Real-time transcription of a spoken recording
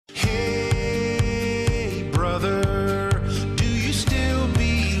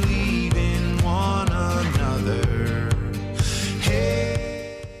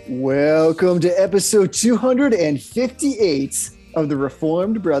Welcome to episode 258 of the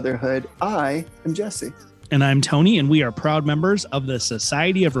Reformed Brotherhood. I am Jesse. And I'm Tony, and we are proud members of the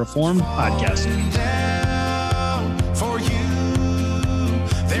Society of Reformed Podcasting. For you,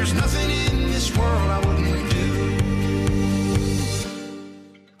 there's nothing in this world I wouldn't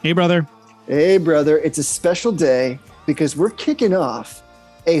do. Hey, brother. Hey, brother. It's a special day because we're kicking off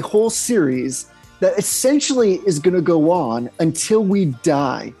a whole series that essentially is going to go on until we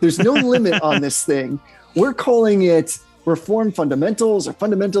die. There's no limit on this thing. We're calling it Reformed Fundamentals or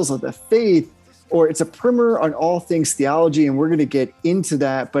Fundamentals of the Faith, or it's a primer on all things theology, and we're going to get into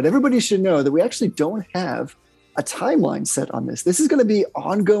that. But everybody should know that we actually don't have a timeline set on this. This is going to be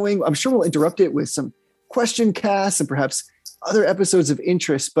ongoing. I'm sure we'll interrupt it with some question casts and perhaps other episodes of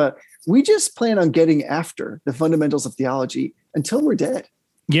interest, but we just plan on getting after the fundamentals of theology until we're dead.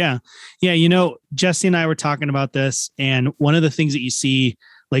 Yeah. You know, Jesse and I were talking about this, and one of the things that you see,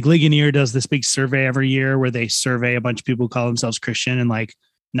 like Ligonier does this big survey every year where they survey a bunch of people who call themselves Christian, and like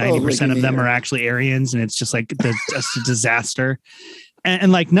 90% of them are actually Arians, and it's just like just a disaster.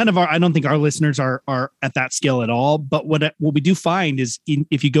 And like I don't think our listeners are at that scale at all. But what we do find is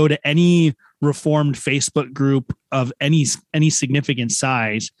if you go to any Reformed Facebook group of any significant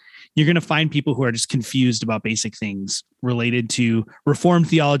size, you're going to find people who are just confused about basic things related to Reformed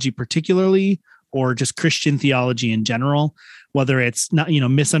theology, particularly, or just Christian theology in general, whether it's not,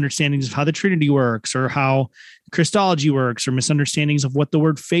 misunderstandings of how the Trinity works or how Christology works, or misunderstandings of what the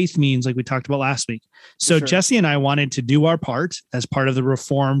word faith means, like we talked about last week. So sure. Jesse and I wanted to do our part as part of the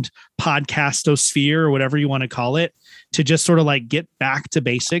Reformed podcastosphere, or whatever you want to call it, to just sort of like get back to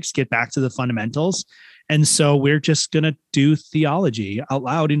basics, get back to the fundamentals. And so we're just going to do theology out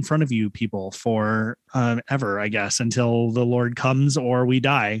loud in front of you people for ever, I guess, until the Lord comes or we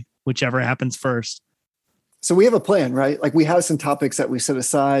die, whichever happens first. So we have a plan, right? Like we have some topics that we set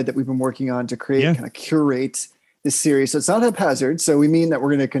aside that we've been working on to create, kind of curate this series. So it's not haphazard. So we mean that we're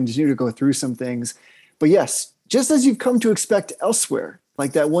going to continue to go through some things. But yes, just as you've come to expect elsewhere,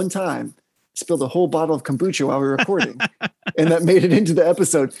 like that one time, spilled a whole bottle of kombucha while we were recording and that made it into the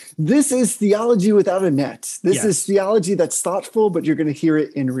episode. This is theology without a net. This is theology that's thoughtful, but you're going to hear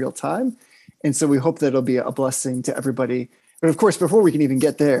it in real time. And so we hope that it'll be a blessing to everybody. But of course, before we can even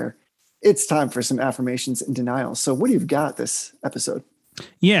get there, it's time for some affirmations and denials. So what do you got this episode?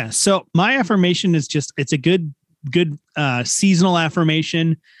 Yeah. So my affirmation is it's a good seasonal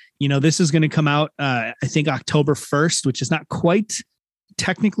affirmation. This is going to come out, I think October 1st, which is not quite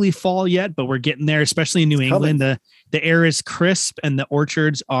technically fall yet, but we're getting there, especially in New England. The air is crisp and the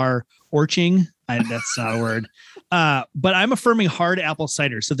orchards are orching. That's not a word. But I'm affirming hard apple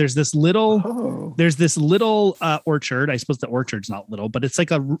cider. So there's this little orchard. I suppose the orchard's not little, but it's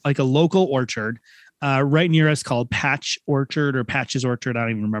like a local orchard right near us called Patch Orchard or Patches Orchard. I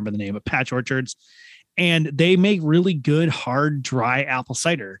don't even remember the name, but Patch Orchards. And they make really good, hard, dry apple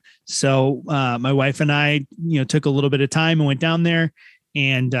cider. So my wife and I, took a little bit of time and went down there,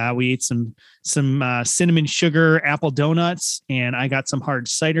 and we ate some cinnamon sugar apple donuts, and I got some hard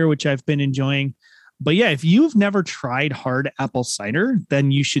cider, which I've been enjoying. But yeah, if you've never tried hard apple cider,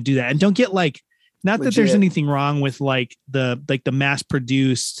 then you should do that. And don't get not that there's anything wrong with the mass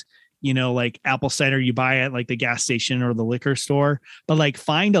produced, like apple cider you buy at like the gas station or the liquor store, but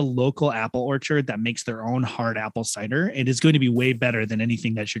find a local apple orchard that makes their own hard apple cider. It is going to be way better than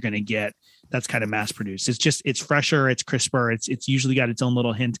anything that you're going to get that's kind of mass produced. It's fresher, it's crisper, it's usually got its own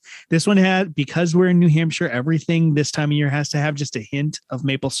little hint. This one had, because we're in New Hampshire, everything this time of year has to have just a hint of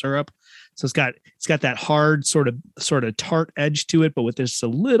maple syrup. So it's got that hard sort of tart edge to it, but with just a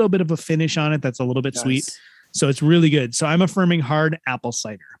little bit of a finish on it that's a little bit sweet. So it's really good. So I'm affirming hard apple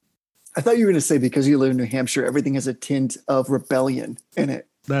cider. I thought you were going to say because you live in New Hampshire, everything has a tint of rebellion in it.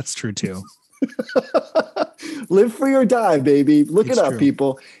 That's true too. Live free or die, baby. Look it up,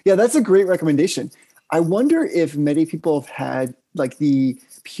 people. Yeah, that's a great recommendation. I wonder if many people have had the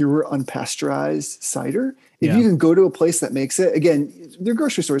pure unpasteurized cider. If you can go to a place that makes it, again, their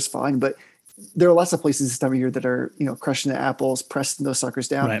grocery store is fine, but there are lots of places this time of year that are, crushing the apples, pressing those suckers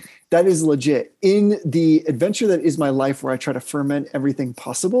down. Right. That is legit. In the adventure that is my life, where I try to ferment everything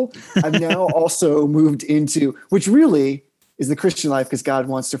possible, I've now also moved into, which really is the Christian life, because God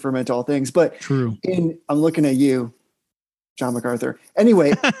wants to ferment all things. But true. I'm looking at you, John MacArthur.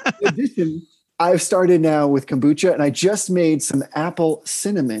 Anyway, in addition, I've started now with kombucha, and I just made some apple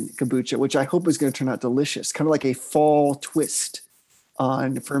cinnamon kombucha, which I hope is going to turn out delicious, kind of like a fall twist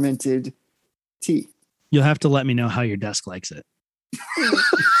on fermented tea. You'll have to let me know how your desk likes it.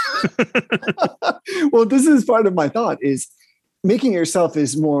 Well, this is part of my thought, is making it yourself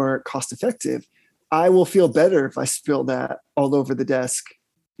is more cost effective. I will feel better if I spill that all over the desk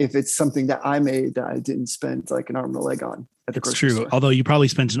if it's something that I made that I didn't spend like an arm and a leg on at the It's grocery true. store. Although you probably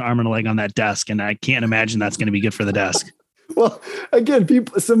spent an arm and a leg on that desk, and I can't imagine that's going to be good for the desk. Well, again,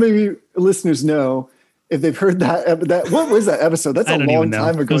 some of you listeners know if they've heard that what was that episode? That's I a don't long even know.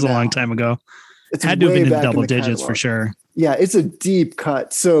 time ago. It was a now. long time ago. It's Had to have way been in back double the digits catalog. for sure. Yeah, it's a deep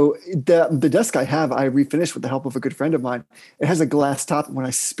cut. So the desk I have, I refinished with the help of a good friend of mine. It has a glass top. And when I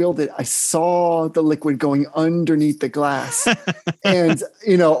spilled it, I saw the liquid going underneath the glass. And,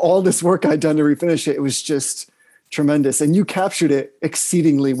 all this work I'd done to refinish it, it was just tremendous. And you captured it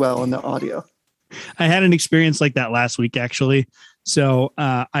exceedingly well in the audio. I had an experience like that last week, actually. So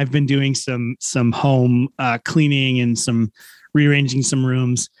I've been doing some home cleaning and some rearranging some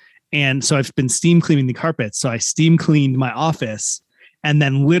rooms. And so I've been steam cleaning the carpets. So I steam cleaned my office, and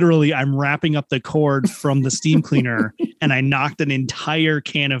then literally I'm wrapping up the cord from the steam cleaner, and I knocked an entire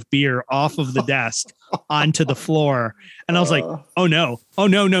can of beer off of the desk onto the floor. And I was like, oh no.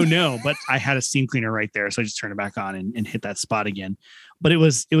 But I had a steam cleaner right there. So I just turned it back on and hit that spot again. But it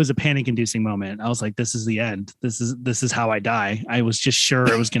was a panic inducing moment. I was like, this is the end. This is how I die. I was just sure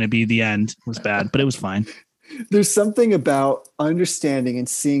it was going to be the end. It was bad, but it was fine. There's something about understanding and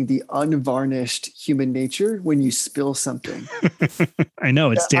seeing the unvarnished human nature when you spill something. I know,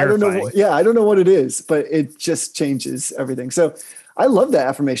 it's terrifying. I don't know what it is, but it just changes everything. So I love that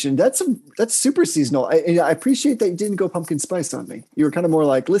affirmation. That's super seasonal. I appreciate that you didn't go pumpkin spice on me. You were kind of more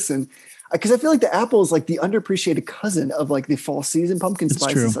like, listen, because I feel like the apple is like the underappreciated cousin of like the fall season. Pumpkin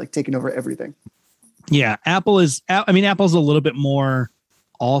spice is like taking over everything. Yeah, apple's a little bit more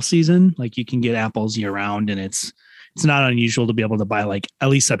all season. Like you can get apples year round, and it's not unusual to be able to buy, like, at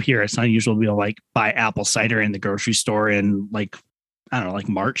least up here, it's not unusual to be able to like buy apple cider in the grocery store in like, I don't know, like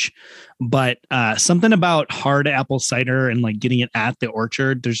March. But something about hard apple cider and like getting it at the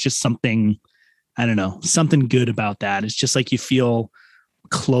orchard, there's just something, I don't know, something good about that. It's just like you feel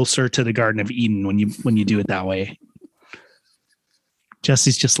closer to the Garden of Eden when you do it that way.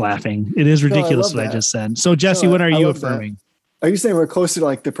 Jesse's just laughing. It is ridiculous what I just said. So Jesse, what are you affirming? That. Are you saying we're closer to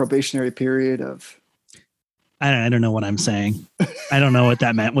like the probationary period of? I don't know what I'm saying. I don't know what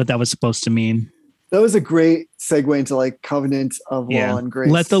that meant, what that was supposed to mean. That was a great segue into like covenant of law and grace.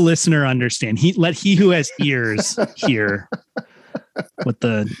 Let the listener understand. Let he who has ears hear what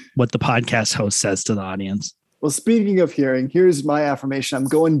the podcast host says to the audience. Well, speaking of hearing, here's my affirmation. I'm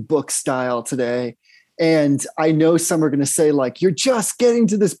going book style today. And I know some are going to say, like, you're just getting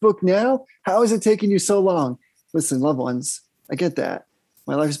to this book now? How is it taking you so long? Listen, loved ones, I get that.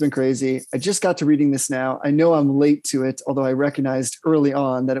 My life has been crazy. I just got to reading this now. I know I'm late to it, although I recognized early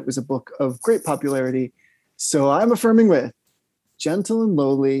on that it was a book of great popularity. So I'm affirming with Gentle and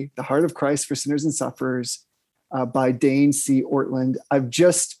Lowly, The Heart of Christ for Sinners and Sufferers by Dane C. Ortland. I've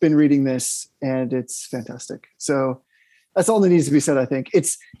just been reading this, and it's fantastic. So that's all that needs to be said, I think.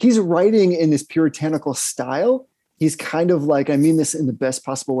 He's writing in this puritanical style. He's kind of like, I mean this in the best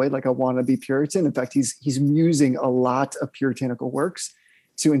possible way, like a wannabe Puritan. In fact, he's musing a lot of puritanical works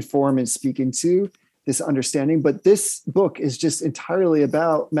to inform and speak into this understanding. But this book is just entirely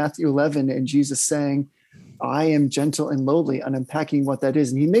about Matthew 11 and Jesus saying, I am gentle and lowly, and unpacking what that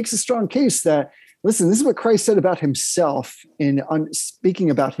is. And he makes a strong case that, listen, this is what Christ said about himself in speaking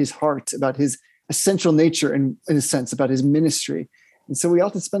about his heart, about his essential nature, and in a sense about his ministry. And so we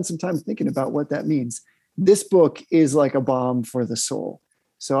ought to spend some time thinking about what that means. This book is like a balm for the soul.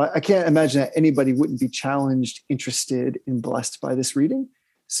 So I can't imagine that anybody wouldn't be challenged, interested, and blessed by this reading.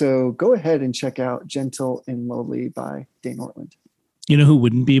 So go ahead and check out Gentle and Lowly by Dane Ortland. You know who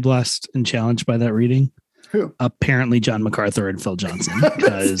wouldn't be blessed and challenged by that reading? Who? Apparently John MacArthur and Phil Johnson,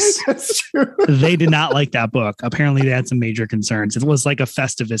 because that's true. They did not like that book. Apparently they had some major concerns. It was like a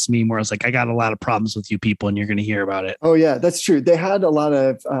Festivus meme where I was like, I got a lot of problems with you people, and you're going to hear about it. Oh yeah, that's true. They had a lot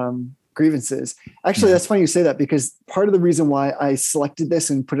of grievances. Actually, That's funny you say that, because part of the reason why I selected this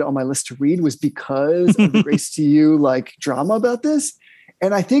and put it on my list to read was because of the Grace to You like drama about this.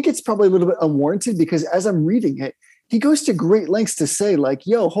 And I think it's probably a little bit unwarranted, because as I'm reading it, he goes to great lengths to say like,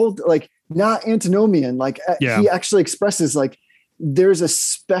 yo, hold, like, not antinomian. Like he actually expresses like there's a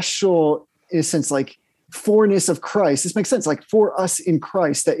special, in a sense, like forness of Christ. This makes sense. Like for us in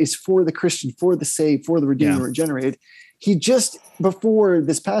Christ, that is for the Christian, for the saved, for the redeemed and regenerated. He just, before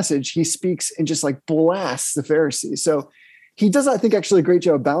this passage, he speaks and just like blasts the Pharisees. So he does, I think, actually a great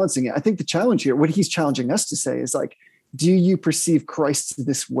job of balancing it. I think the challenge here, what he's challenging us to say is like, do you perceive Christ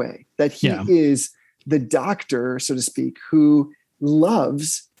this way? That he is the doctor, so to speak, who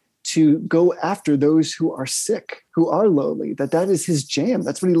loves to go after those who are sick, who are lowly, that is his jam.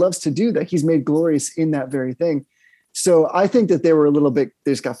 That's what he loves to do, that he's made glorious in that very thing. So I think that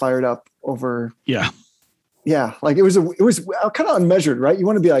they just got fired up over Yeah, like it was kind of unmeasured, right? You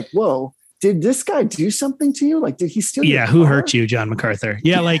want to be like, whoa, did this guy do something to you? Like, did he steal? Yeah, who hurt you, John MacArthur?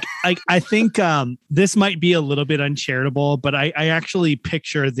 Yeah, like I think this might be a little bit uncharitable, but I actually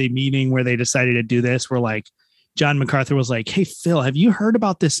picture the meeting where they decided to do this, where like John MacArthur was like, "Hey Phil, have you heard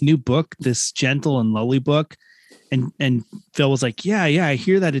about this new book, this Gentle and Lowly book?" And Phil was like, "Yeah, I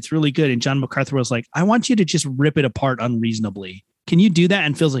hear that it's really good." And John MacArthur was like, "I want you to just rip it apart unreasonably. Can you do that?"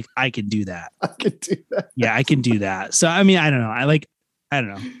 And Phil's like, "I can do that. I could do that. Yeah, I can do that." So I mean, I don't know. I don't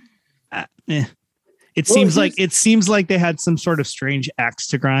know. It seems like they had some sort of strange axe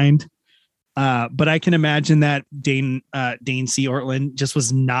to grind. But I can imagine that Dane C. Ortlund just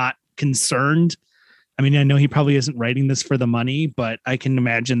was not concerned. I mean, I know he probably isn't writing this for the money, but I can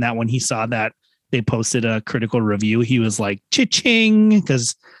imagine that when he saw that they posted a critical review, he was like, cha-ching,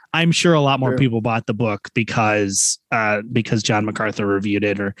 because I'm sure a lot more people bought the book because John MacArthur reviewed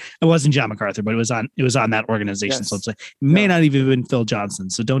it, or it wasn't John MacArthur, but it was on that organization. Yes. So it's like, it may not even have been Phil Johnson.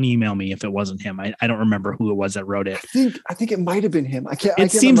 So don't email me if it wasn't him. I don't remember who it was that wrote it. I think it might have been him.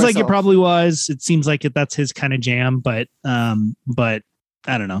 It seems like it probably was. It seems like that's his kind of jam, but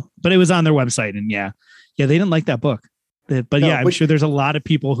I don't know. But it was on their website, and yeah, they didn't like that book. I'm sure there's a lot of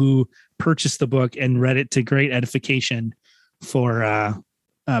people who purchased the book and read it to great edification for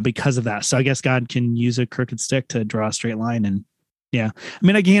because of that. So I guess God can use a crooked stick to draw a straight line. And yeah, I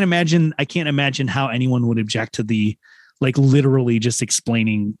mean, I can't imagine how anyone would object to the, like, literally just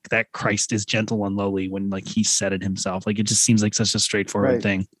explaining that Christ is gentle and lowly when, like, he said it himself. Like, it just seems like such a straightforward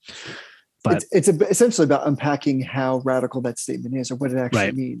thing. But it's essentially about unpacking how radical that statement is or what it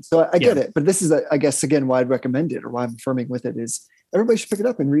actually means. So I get it, but this is, I guess, again, why I'd recommend it, or why I'm affirming with it, is everybody should pick it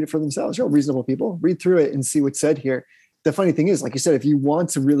up and read it for themselves. You're all reasonable people. Read through it and see what's said here. The funny thing is, like you said, if you want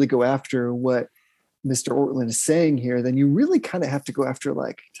to really go after what Mr. Ortlund is saying here, then you really kind of have to go after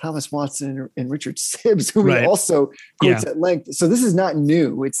like Thomas Watson and Richard Sibbes, who he also quotes at length. So this is not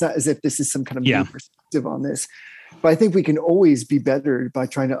new. It's not as if this is some kind of new perspective on this. But I think we can always be bettered by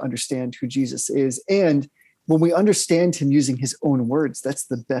trying to understand who Jesus is. And when we understand him using his own words, that's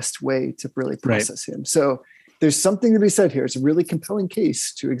the best way to really process him. So there's something to be said here. It's a really compelling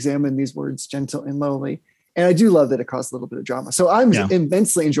case to examine these words, gentle and lowly. And I do love that it caused a little bit of drama. So I'm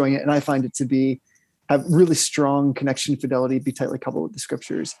immensely enjoying it. And I find it to have really strong connection, fidelity, be tightly coupled with the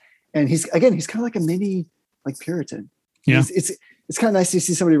scriptures. And he's kind of like a mini, like, Puritan. Yeah. It's kind of nice to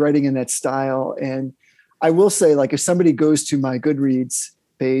see somebody writing in that style. And I will say, like, if somebody goes to my Goodreads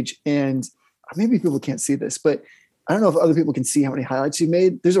page, and maybe people can't see this, but I don't know if other people can see how many highlights you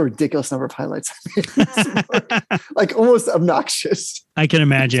made. There's a ridiculous number of highlights I made. Like, almost obnoxious. I can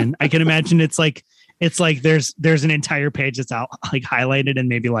imagine. It's like there's an entire page that's out, like, highlighted, and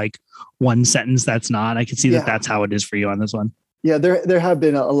maybe like one sentence that's not. I can see that that's how it is for you on this one. Yeah, there have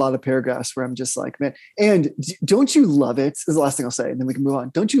been a lot of paragraphs where I'm just like, man. And don't you love it? This is the last thing I'll say, and then we can move on.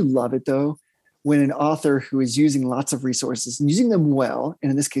 Don't you love it, though, when an author who is using lots of resources and using them well,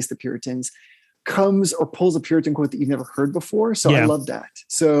 and in this case, the Puritans, comes or pulls a Puritan quote that you've never heard before? So I love that.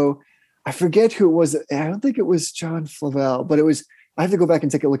 So I forget who it was. I don't think it was John Flavel, but it was, I have to go back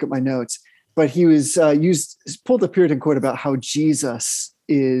and take a look at my notes, but he was pulled a Puritan quote about how Jesus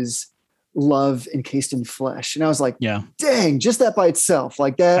is love encased in flesh. And I was like, dang, just that by itself,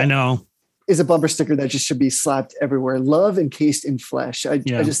 like that. I know. Is a bumper sticker that just should be slapped everywhere. Love encased in flesh. I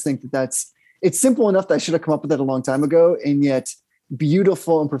just think it's simple enough that I should have come up with that a long time ago, and yet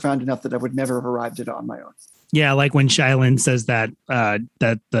beautiful and profound enough that I would never have arrived at it on my own. Yeah, like when Shylin says that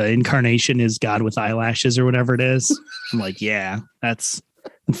that the incarnation is God with eyelashes or whatever it is. I'm like, yeah, that's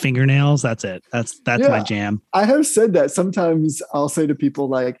fingernails. That's it. That's my jam. I have said that sometimes. I'll say to people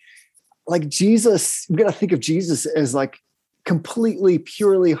like Jesus, we got to think of Jesus as like completely,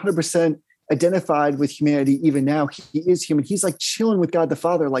 purely, 100% identified with humanity. Even now, he is human. He's like chilling with God the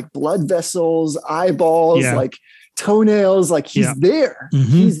Father, like blood vessels, eyeballs, like toenails, like he's there.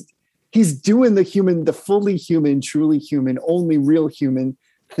 Mm-hmm. He's doing the fully human, truly human, only real human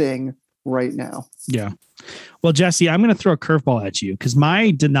thing right now. Yeah. Well, Jesse, I'm going to throw a curveball at you, because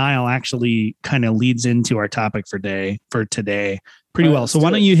my denial actually kind of leads into our topic for today pretty well. So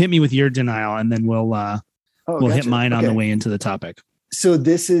why don't you hit me with your denial, and then we'll hit mine on the way into the topic. So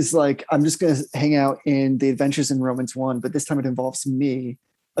this is like, I'm just going to hang out in the adventures in Romans 1, but this time it involves me.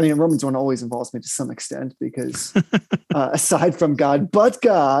 I mean, Romans 1 always involves me to some extent, because aside from God,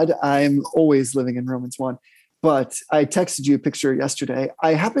 I'm always living in Romans 1. But I texted you a picture yesterday.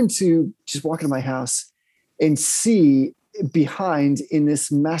 I happened to just walk into my house and see behind, in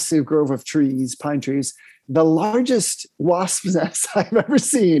this massive grove of trees, pine trees, the largest wasp's nest I've ever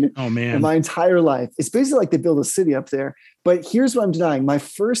seen in my entire life. It's basically like they build a city up there. But here's what I'm denying. My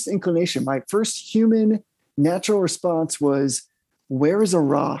first inclination, my first human natural response was, where is a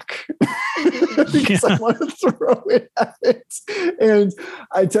rock? Because I want to throw it at it. And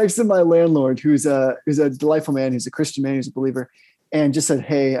I texted my landlord, who's a delightful man, who's a Christian man, who's a believer, and just said,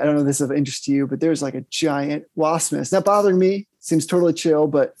 hey, I don't know if this is of interest to you, but there's like a giant wasp nest. Not bothering me, seems totally chill,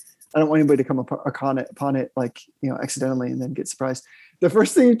 but I don't want anybody to come upon it like, accidentally and then get surprised. The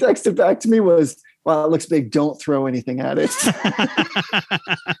first thing he texted back to me was, wow, it looks big. Don't throw anything at it.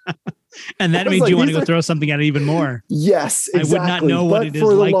 And that made you want to go throw something at it even more. Yes, exactly. I would not know what it is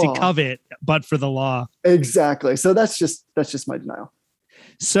like to covet, but for the law. Exactly. So that's just my denial.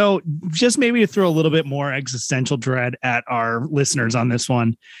 So just maybe to throw a little bit more existential dread at our listeners on this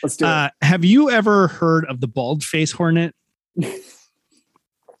one. Let's do it. Have you ever heard of the bald-faced hornet?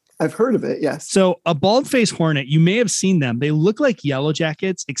 I've heard of it, yes. So a bald-faced hornet, you may have seen them. They look like yellow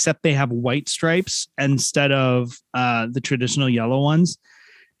jackets, except they have white stripes instead of the traditional yellow ones.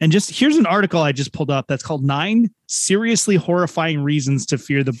 And just here's an article I just pulled up that's called 9 Seriously Horrifying Reasons to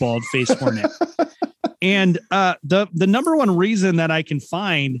Fear the Bald-Faced Hornet. And the number one reason that I can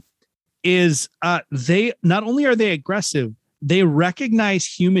find is they not only are they aggressive, they recognize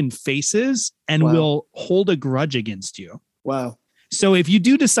human faces and will hold a grudge against you. Wow. So if you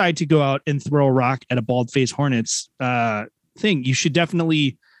do decide to go out and throw a rock at a bald-faced hornet's thing, you should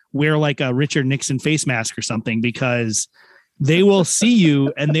definitely wear like a Richard Nixon face mask or something, because they will see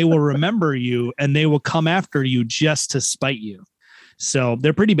you and they will remember you and they will come after you just to spite you. So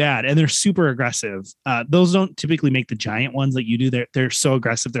they're pretty bad and they're super aggressive. Those don't typically make the giant ones like you do. They're so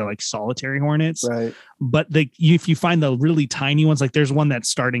aggressive. They're like solitary hornets. Right. But if you find the really tiny ones, like there's one that's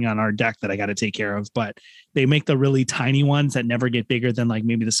starting on our deck that I got to take care of, but they make the really tiny ones that never get bigger than like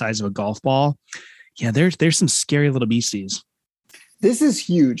maybe the size of a golf ball. Yeah, there's some scary little beasties. This is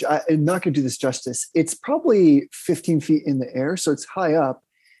huge. I'm not going to do this justice. It's probably 15 feet in the air, so it's high up.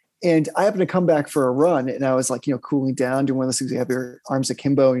 And I happened to come back for a run, and I was like, cooling down, doing one of those things. You have your arms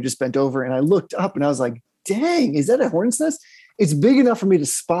akimbo, and you just bent over. And I looked up, and I was like, "Dang, is that a hornet's nest?" It's big enough for me to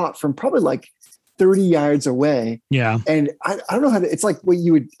spot from probably like 30 yards away. Yeah. And I don't know how to. It's like what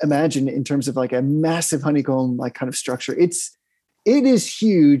you would imagine in terms of like a massive honeycomb like kind of structure. It is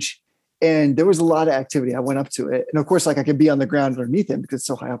huge, and there was a lot of activity. I went up to it, and of course, like I could be on the ground underneath it because it's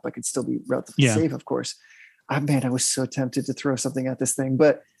so high up. I could still be relatively safe, of course. I was so tempted to throw something at this thing,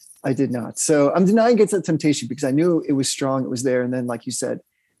 but I did not. So I'm denying against that temptation because I knew it was strong. It was there. And then, like you said,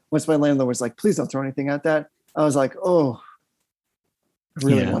 once my landlord was like, please don't throw anything at that, I was like, oh, I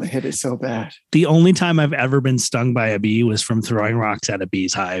really want to hit it so bad. The only time I've ever been stung by a bee was from throwing rocks at a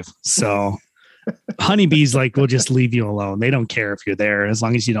bee's hive. So honeybees will just leave you alone. They don't care if you're there. As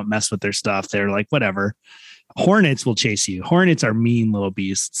long as you don't mess with their stuff, they're like, whatever. Hornets will chase you. Hornets are mean little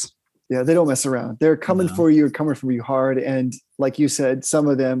beasts. Yeah, they don't mess around. They're coming for you, coming for you hard. And like you said, some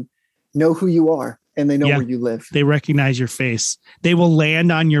of them know who you are and they know where you live. They recognize your face. They will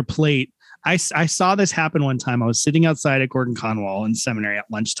land on your plate. I saw this happen one time. I was sitting outside at Gordon Conwell in seminary at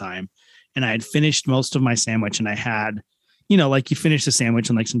lunchtime, and I had finished most of my sandwich, and I had, like you finish the sandwich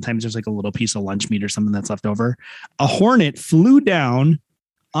and like sometimes there's like a little piece of lunch meat or something that's left over. A hornet flew down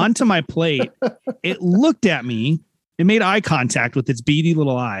onto my plate. It looked at me. It made eye contact with its beady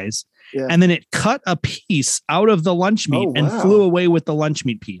little eyes. Yeah. And then it cut a piece out of the lunch meat and flew away with the lunch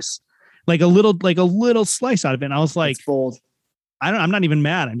meat piece, like a little slice out of it. And I was like, that's bold. I'm not even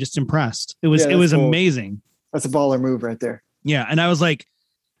mad. I'm just impressed. It was bold. Amazing. That's a baller move right there. Yeah. And I was like,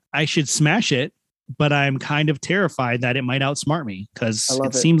 I should smash it, but I'm kind of terrified that it might outsmart me because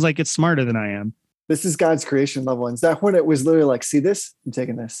it seems like it's smarter than I am. This is God's creation, loved ones. That hornet was literally like, see this? I'm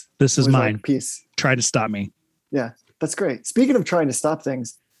taking this. This is mine. Like, peace. Try to stop me. Yeah, that's great. Speaking of trying to stop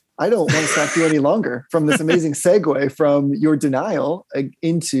things, I don't want to stop you any longer from this amazing segue from your denial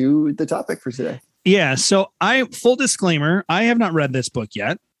into the topic for today. Yeah. So full disclaimer, I have not read this book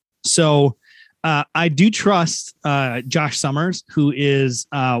yet. So I do trust Josh Summers, who is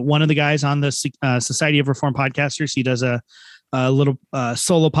one of the guys on the Society of Reformed Podcasters. He does a little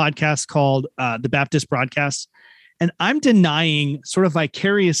solo podcast called The Baptist Broadcast. And I'm denying sort of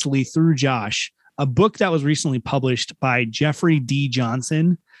vicariously through Josh a book that was recently published by Jeffrey D.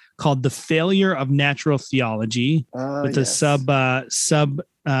 Johnson called The Failure of Natural Theology, with the sub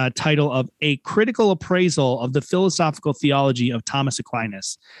title of A Critical Appraisal of the Philosophical Theology of Thomas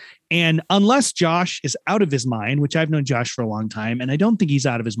Aquinas. And unless Josh is out of his mind, which I've known Josh for a long time, and I don't think he's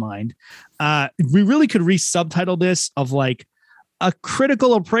out of his mind, we really could re-subtitle this of like a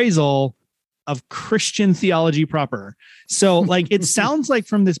critical appraisal of Christian theology proper. So like, it sounds like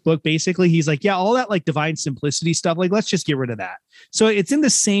from this book, basically he's like, yeah, all that like divine simplicity stuff, like, let's just get rid of that. So it's in the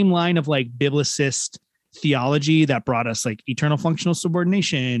same line of like biblicist theology that brought us like eternal functional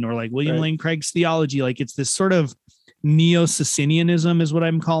subordination, or like William Lane Craig's theology. Like it's this sort of neo-Socinianism is what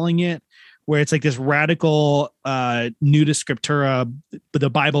I'm calling it, where it's like this radical nuda scriptura, but the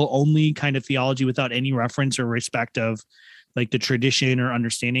Bible only kind of theology without any reference or respect of like the tradition or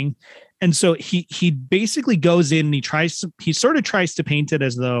understanding. And so he basically goes in and he sort of tries to paint it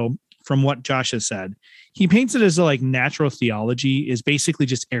as though, from what Josh has said, he paints it as though like natural theology is basically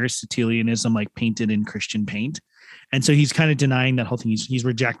just Aristotelianism, like painted in Christian paint. And so he's kind of denying that whole thing. He's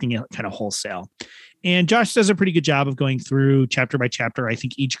rejecting it kind of wholesale. And Josh does a pretty good job of going through chapter by chapter. I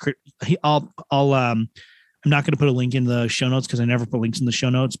think I'm not going to put a link in the show notes because I never put links in the show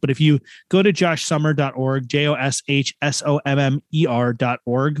notes. But if you go to joshsommer.org,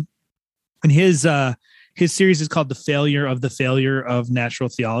 joshsommer.org, and his series is called The Failure of Natural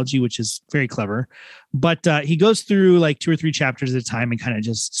Theology, which is very clever. But he goes through like 2 or 3 chapters at a time and kind of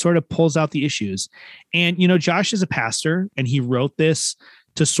just sort of pulls out the issues. And, you know, Josh is a pastor, and he wrote this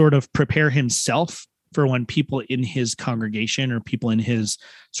to sort of prepare himself for when people in his congregation or people in his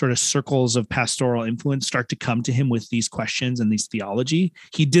sort of circles of pastoral influence start to come to him with these questions and these theology.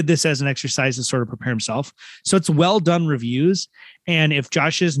 He did this as an exercise to sort of prepare himself. So it's well done reviews. And if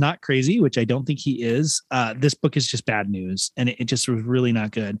Josh is not crazy, which I don't think he is, this book is just bad news. And it just was really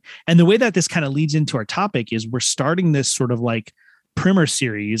not good. And the way that this kind of leads into our topic is we're starting this sort of like primer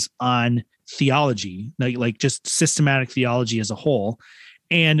series on theology, like just systematic theology as a whole.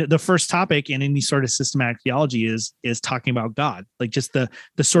 And the first topic in any sort of systematic theology is talking about God, like just the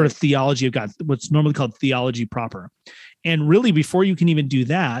sort of theology of God, what's normally called theology proper. And really, before you can even do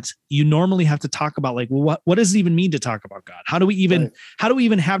that, you normally have to talk about like, well, what does it even mean to talk about God? How do we even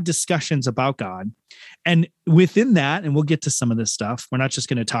have discussions about God? And within that, and we'll get to some of this stuff, we're not just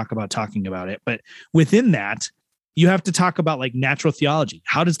going to talk about talking about it, but within that, you have to talk about like natural theology.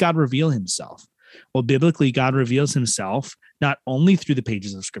 How does God reveal himself? Well, biblically, God reveals himself not only through the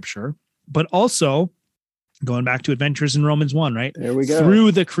pages of Scripture, but also going back to Adventures in Romans 1, right? There we go.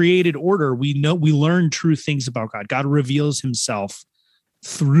 Through the created order, we learn true things about God. God reveals himself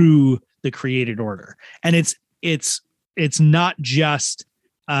through the created order. And it's not just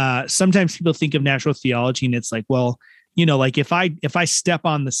sometimes people think of natural theology and it's like, well, you know, like if I step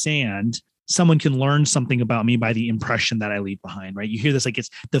on the sand, someone can learn something about me by the impression that I leave behind, right? You hear this, like it's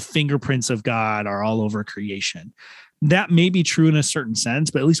the fingerprints of God are all over creation. That may be true in a certain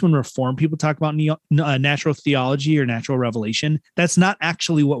sense, but at least when Reformed people talk about natural theology or natural revelation, that's not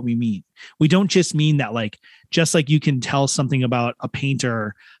actually what we mean. We don't just mean that, like, just like you can tell something about a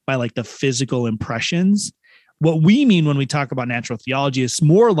painter by like the physical impressions. What we mean when we talk about natural theology is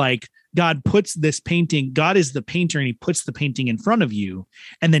more like God puts this painting, God is the painter, and he puts the painting in front of you.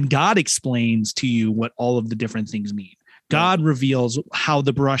 And then God explains to you what all of the different things mean. God reveals how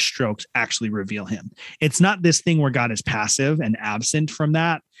the brush strokes actually reveal him. It's not this thing where God is passive and absent from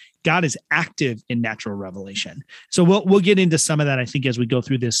that. God is active in natural revelation. So we'll get into some of that, I think, as we go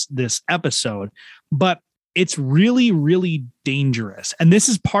through this episode. But it's really, really dangerous. And this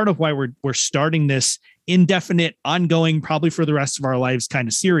is part of why we're starting this indefinite, ongoing, probably for the rest of our lives kind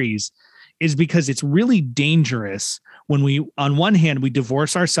of series, is because it's really dangerous when we, on one hand, we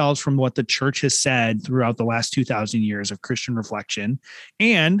divorce ourselves from what the church has said throughout the last 2,000 years of Christian reflection,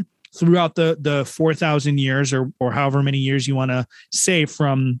 and throughout the 4,000 years or however many years you want to say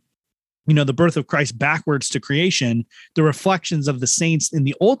from, you know, the birth of Christ backwards to creation, the reflections of the saints in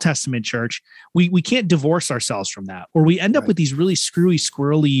the Old Testament church, we can't divorce ourselves from that, or we end up with these really screwy,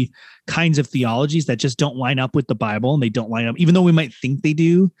 squirrely kinds of theologies that just don't line up with the Bible, and they don't line up, even though we might think they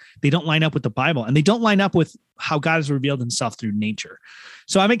do, they don't line up with the Bible, and they don't line up with how God has revealed himself through nature.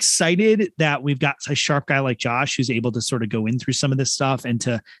 So I'm excited that we've got a sharp guy like Josh who's able to sort of go in through some of this stuff and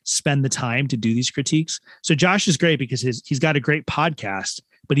to spend the time to do these critiques. So Josh is great because he's got a great podcast,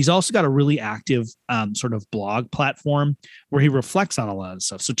 but he's also got a really active sort of blog platform where he reflects on a lot of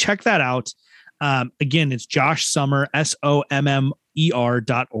stuff. So check that out. Again, it's Josh Sommer, SOMMER.org.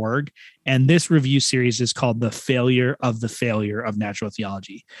 And this review series is called The Failure of Natural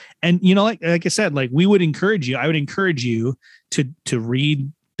Theology. And, you know, like I said, like I would encourage you to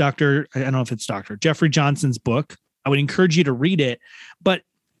read I don't know if it's Dr. Jeffrey Johnson's book. I would encourage you to read it, but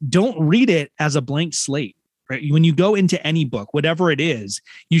don't read it as a blank slate. Right? When you go into any book, whatever it is,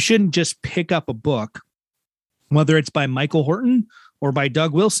 you shouldn't just pick up a book, whether it's by Michael Horton or by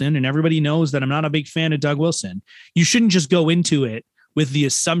Doug Wilson. And everybody knows that I'm not a big fan of Doug Wilson. You shouldn't just go into it with the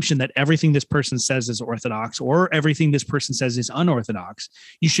assumption that everything this person says is orthodox or everything this person says is unorthodox.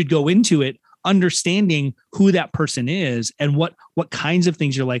 You should go into it understanding who that person is and what kinds of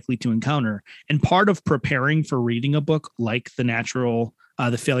things you're likely to encounter. And part of preparing for reading a book like The Natural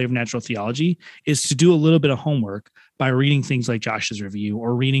The Failure of Natural Theology, is to do a little bit of homework by reading things like Josh's review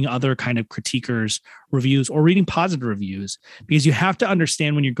or reading other kind of critiquers' reviews or reading positive reviews, because you have to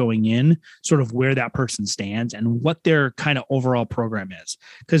understand when you're going in sort of where that person stands and what their kind of overall program is.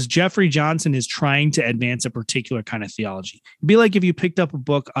 Because Jeffrey Johnson is trying to advance a particular kind of theology. It'd be like if you picked up a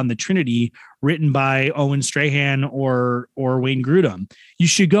book on the Trinity written by Owen Strahan or Wayne Grudem. You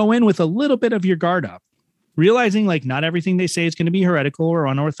should go in with a little bit of your guard up, realizing like not everything they say is going to be heretical or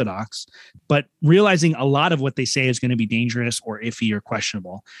unorthodox, but realizing a lot of what they say is going to be dangerous or iffy or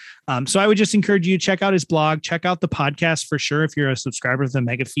questionable. So I would just encourage you to check out his blog, check out the podcast for sure. If you're a subscriber to the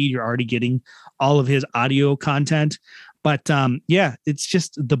Mega Feed, you're already getting all of his audio content. But yeah, it's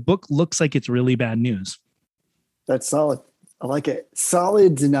just the book looks like it's really bad news. That's solid. I like it.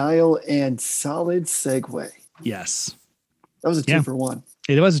 Solid denial and solid segue. Yes. That was a 2 for 1.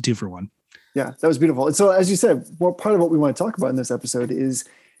 It was a 2 for 1. Yeah, that was beautiful. And so, as you said, well, part of what we want to talk about in this episode is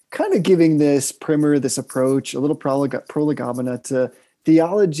kind of giving this primer, this approach, a little prolegomena to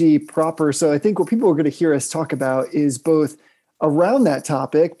theology proper. So I think what people are going to hear us talk about is both around that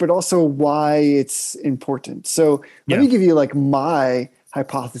topic, but also why it's important. So let me give you like my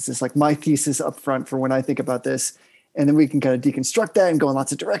hypothesis, like my thesis up front for when I think about this. And then we can kind of deconstruct that and go in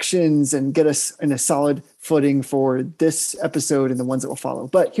lots of directions and get us in a solid footing for this episode and the ones that will follow.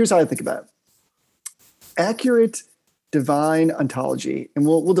 But here's how I think about it. Accurate divine ontology, and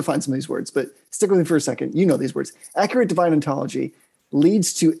we'll define some of these words, but stick with me for a second. You know these words. Accurate divine ontology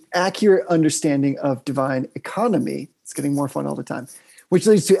leads to accurate understanding of divine economy. It's getting more fun all the time, which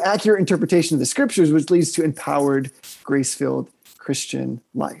leads to accurate interpretation of the scriptures, which leads to empowered, grace-filled Christian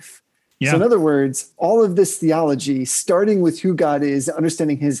life. Yeah. So in other words, all of this theology, starting with who God is,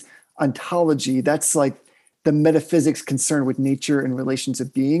 understanding his ontology, that's like the metaphysics concerned with nature and relations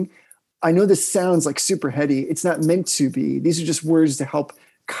of being. I know this sounds like super heady. It's not meant to be. These are just words to help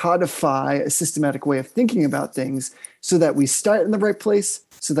codify a systematic way of thinking about things so that we start in the right place,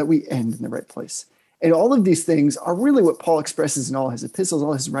 so that we end in the right place. And all of these things are really what Paul expresses in all his epistles,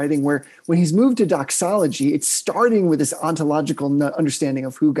 all his writing, where when he's moved to doxology, it's starting with this ontological understanding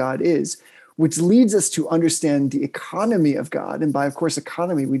of who God is, which leads us to understand the economy of God. And by, of course,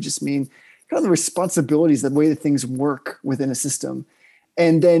 economy, we just mean kind of the responsibilities, the way that things work within a system.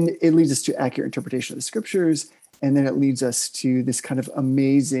 And then it leads us to accurate interpretation of the scriptures. And then it leads us to this kind of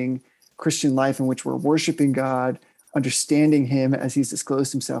amazing Christian life in which we're worshiping God, understanding him as he's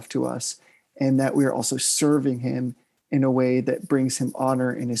disclosed himself to us, and that we are also serving him in a way that brings him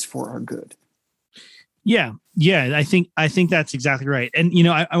honor and is for our good. Yeah. I think that's exactly right. And, you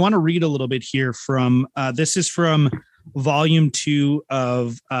know, I want to read a little bit here from, this is from volume 2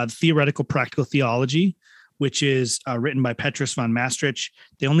 of Theoretical Practical Theology, which is written by Petrus von Maastricht.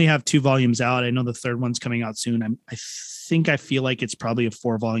 They only have 2 volumes out. I know the third one's coming out soon. I feel like it's probably a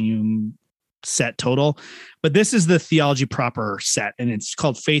 4-volume set total, but this is the theology proper set, and it's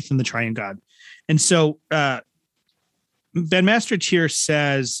called Faith in the Triune God. And so Van Maastricht here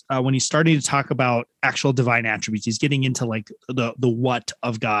says when he's starting to talk about actual divine attributes, he's getting into like the what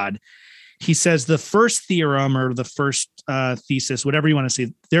of God. He says the first theorem or the first thesis, whatever you want to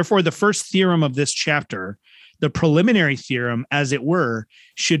say, therefore the first theorem of this chapter, the preliminary theorem, as it were,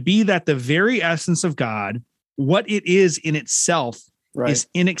 should be that the very essence of God, what it is in itself, is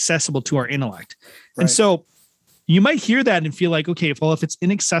inaccessible to our intellect. Right. And so you might hear that and feel like, okay, if it's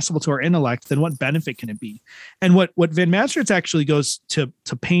inaccessible to our intellect, then what benefit can it be? And what Van Maastricht actually goes to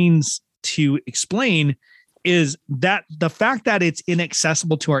pains to explain is that the fact that it's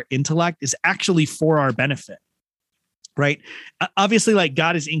inaccessible to our intellect is actually for our benefit. Right. Obviously, like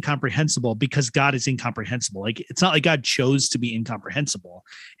God is incomprehensible because God is incomprehensible. Like it's not like God chose to be incomprehensible.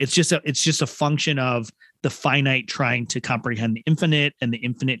 It's just a function of the finite trying to comprehend the infinite and the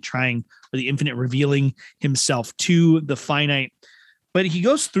infinite revealing himself to the finite. But he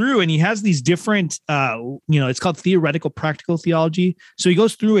goes through and he has these different, it's called theoretical practical theology. So he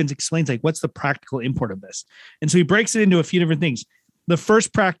goes through and explains like, what's the practical import of this? And so he breaks it into a few different things. The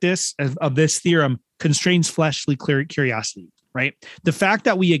first practice of this theorem constrains fleshly curiosity, right? The fact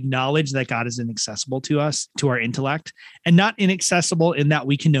that we acknowledge that God is inaccessible to us, to our intellect, and not inaccessible in that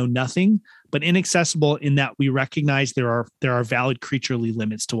we can know nothing, but inaccessible in that we recognize there are valid creaturely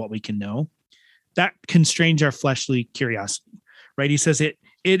limits to what we can know. That constrains our fleshly curiosity, right? He says it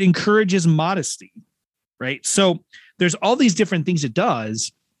encourages modesty, right? So there's all these different things it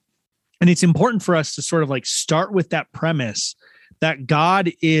does. And it's important for us to sort of like start with that premise that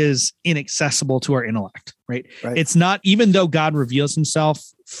God is inaccessible to our intellect, right? It's not, even though God reveals himself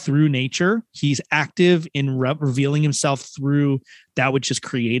through nature. He's active in revealing himself through that which is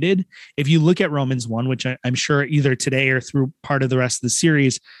created. If you look at Romans 1, which I'm sure either today or through part of the rest of the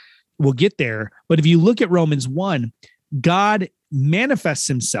series, we'll get there. But if you look at Romans 1, God manifests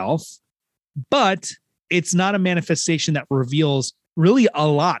himself, but it's not a manifestation that reveals really a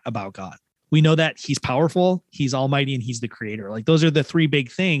lot about God. We know that he's powerful, he's almighty, and he's the creator. Like those are the three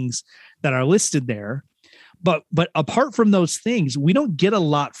big things that are listed there. But apart from those things, we don't get a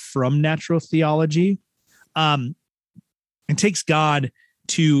lot from natural theology. It takes God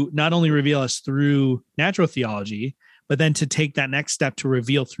to not only reveal us through natural theology, but then to take that next step to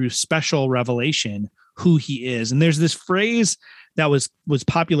reveal through special revelation who he is. And there's this phrase that was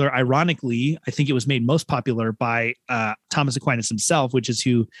popular. Ironically, I think it was made most popular by Thomas Aquinas himself, which is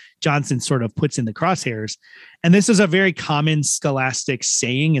who Johnson sort of puts in the crosshairs. And this is a very common scholastic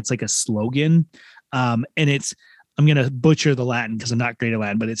saying. It's like a slogan. And it's, I'm going to butcher the Latin because I'm not great at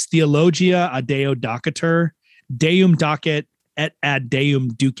Latin, but it's Theologia ad Deo docetur, Deum docet et ad Deum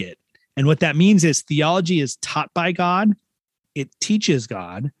ducet. And what that means is theology is taught by God, it teaches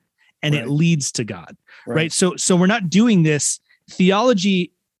God, and it leads to God, right? So we're not doing this.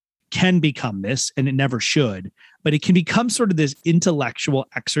 Theology can become this, and it never should, but it can become sort of this intellectual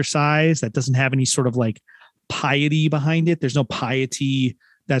exercise that doesn't have any sort of like piety behind it. There's no piety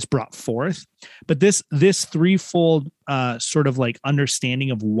that's brought forth, but this threefold sort of like understanding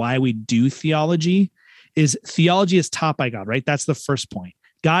of why we do theology is taught by God, right? That's the first point.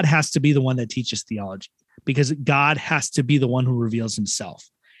 God has to be the one that teaches theology because God has to be the one who reveals himself.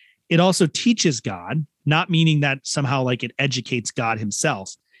 It also teaches God, not meaning that somehow like it educates God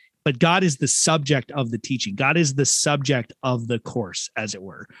himself, but God is the subject of the teaching. God is the subject of the course, as it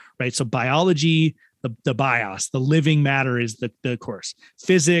were, right? So biology, the bios, the living matter is the course.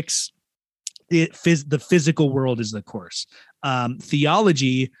 Physics, the physical world is the course.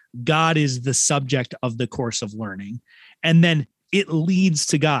 Theology, God is the subject of the course of learning. And then it leads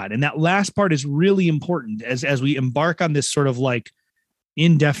to God. And that last part is really important as we embark on this sort of like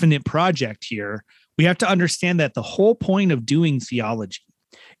indefinite project here. We have to understand that the whole point of doing theology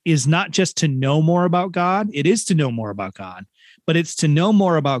is not just to know more about God. It is to know more about God, but it's to know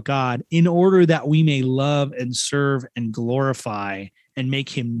more about God in order that we may love and serve and glorify and make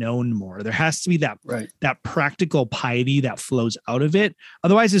him known more. There has to be that practical piety that flows out of it.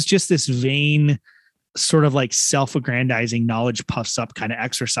 Otherwise, it's just this vain sort of like self-aggrandizing knowledge puffs up kind of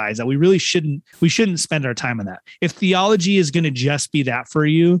exercise that we shouldn't spend our time on that. If theology is going to just be that for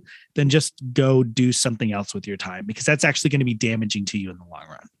you, then just go do something else with your time, because that's actually going to be damaging to you in the long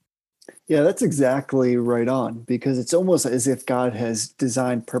run. Yeah, that's exactly right on, because it's almost as if God has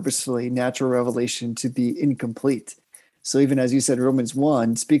designed purposefully natural revelation to be incomplete. So even as you said, Romans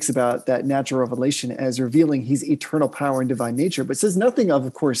 1 speaks about that natural revelation as revealing his eternal power and divine nature, but says nothing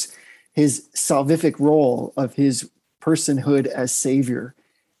of course, his salvific role of his personhood as savior.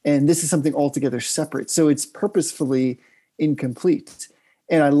 And this is something altogether separate. So it's purposefully incomplete.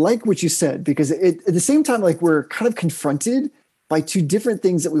 And I like what you said, because at the same time, like we're kind of confronted by two different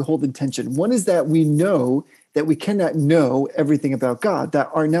things that we hold in tension. One is that we know that we cannot know everything about God, that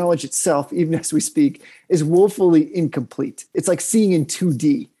our knowledge itself, even as we speak, is woefully incomplete. It's like seeing in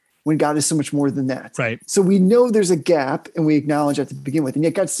 2D. When God is so much more than that. Right. So we know there's a gap, and we acknowledge that to begin with. And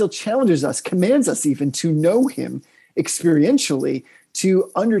yet God still challenges us, commands us even to know him experientially,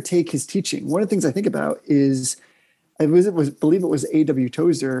 to undertake his teaching. One of the things I think about is, I believe it was A.W.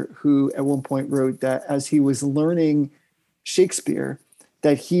 Tozer who at one point wrote that as he was learning Shakespeare,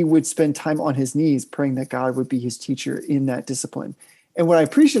 that he would spend time on his knees praying that God would be his teacher in that discipline. And what I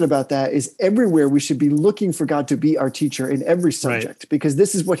appreciate about that is everywhere we should be looking for God to be our teacher in every subject, because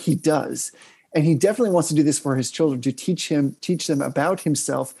this is what he does. And he definitely wants to do this for his children, to teach them about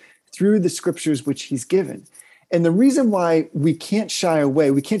himself through the scriptures which he's given. And the reason why we can't shy away,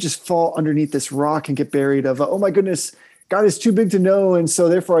 we can't just fall underneath this rock and get buried of, oh my goodness, God is too big to know. And so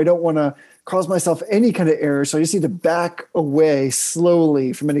therefore I don't want to cause myself any kind of error. So I just need to back away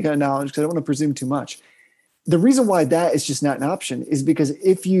slowly from any kind of knowledge because I don't want to presume too much. The reason why that is just not an option is because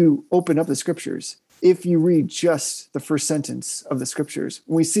if you open up the scriptures, if you read just the first sentence of the scriptures,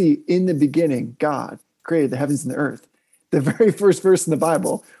 we see in the beginning, God created the heavens and the earth. The very first verse in the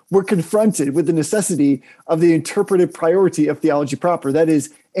Bible, we're confronted with the necessity of the interpretive priority of theology proper. That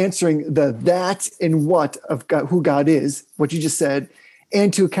is answering the that and what of God, who God is, what you just said,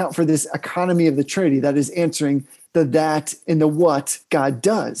 and to account for this economy of the Trinity. That is answering the that and the what God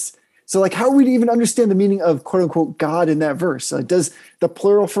does. So like, how are we to even understand the meaning of quote unquote God in that verse? Does the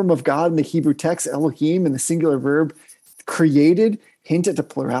plural form of God in the Hebrew text, Elohim, and the singular verb created hint at the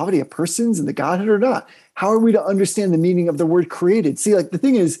plurality of persons and the Godhead or not? How are we to understand the meaning of the word created? See, like the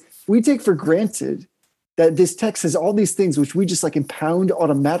thing is, we take for granted that this text has all these things which we just like impound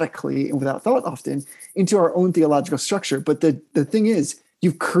automatically and without thought often into our own theological structure. But the thing is,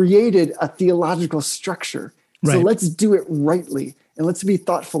 you've created a theological structure. So let's do it rightly and let's be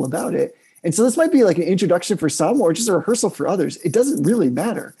thoughtful about it. And so this might be like an introduction for some or just a rehearsal for others. It doesn't really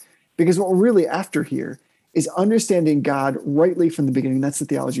matter, because what we're really after here is understanding God rightly from the beginning. That's the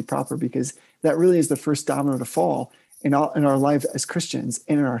theology proper, because that really is the first domino to fall in our life as Christians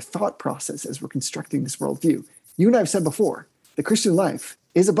and in our thought process as we're constructing this worldview. You and I have said before, the Christian life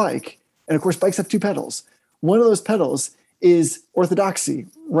is a bike. And of course, bikes have two pedals. One of those pedals is orthodoxy,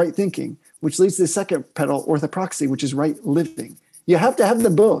 right thinking, which leads to the second pedal, orthopraxy, which is right living. You have to have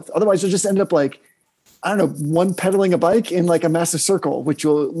them both. Otherwise, you'll just end up like, I don't know, one pedaling a bike in like a massive circle, which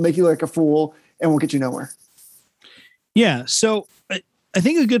will make you like a fool and won't get you nowhere. Yeah. So I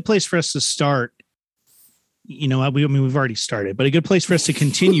think a good place for us to start, we've already started, but a good place for us to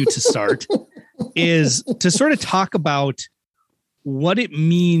continue to start is to sort of talk about what it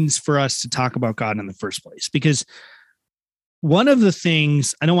means for us to talk about God in the first place. Because one of the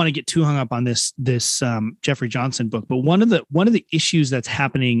things, I don't want to get too hung up on this Jeffrey Johnson book, but one of the issues that's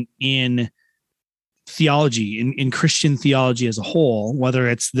happening in theology, in Christian theology as a whole, whether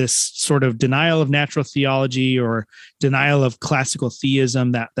it's this sort of denial of natural theology or denial of classical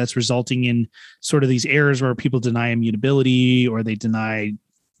theism that's resulting in sort of these errors where people deny immutability or they deny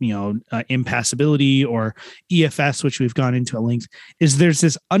impassibility, or EFS, which we've gone into at length, is there's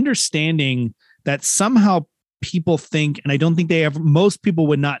this understanding that somehow people think, and I don't think most people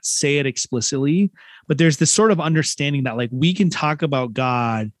would not say it explicitly, but there's this sort of understanding that like we can talk about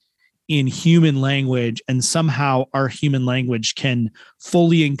God in human language and somehow our human language can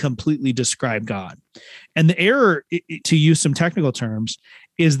fully and completely describe God. And the error, to use some technical terms,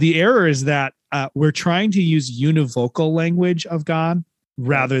 is that we're trying to use univocal language of God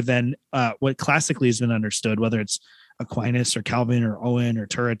rather than what classically has been understood, whether it's Aquinas or Calvin or Owen or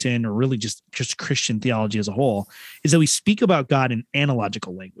Turretin or really just Christian theology as a whole, is that we speak about God in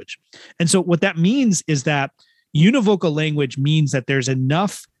analogical language. And so what that means is that univocal language means that there's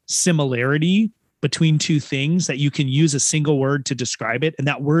enough similarity between two things that you can use a single word to describe it, and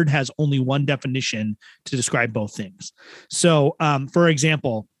that word has only one definition to describe both things. So for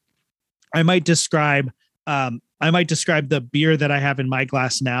example, I might describe the beer that I have in my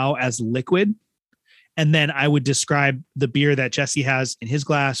glass now as liquid. And then I would describe the beer that Jesse has in his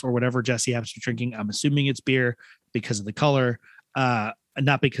glass, or whatever Jesse happens to be drinking. I'm assuming it's beer because of the color,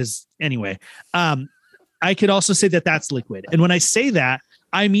 not because anyway. I could also say that that's liquid. And when I say that,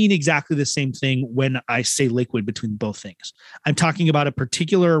 I mean exactly the same thing when I say liquid between both things. I'm talking about a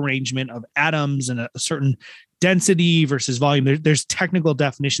particular arrangement of atoms and a certain density versus volume. There's technical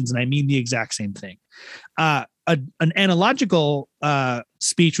definitions, and I mean the exact same thing. An analogical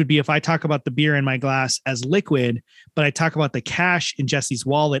speech would be if I talk about the beer in my glass as liquid, but I talk about the cash in Jesse's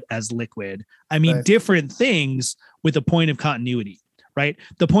wallet as liquid. I mean different things with a point of continuity, right?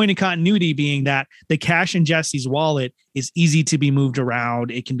 The point of continuity being that the cash in Jesse's wallet is easy to be moved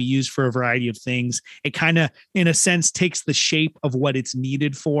around. It can be used for a variety of things. It kind of, in a sense, takes the shape of what it's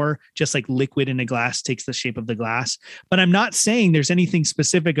needed for, just like liquid in a glass takes the shape of the glass. But I'm not saying there's anything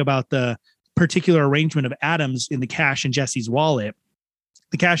specific about the particular arrangement of atoms in the cash in Jesse's wallet.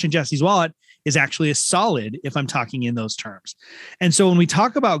 The cash in Jesse's wallet is actually a solid if I'm talking in those terms. And so when we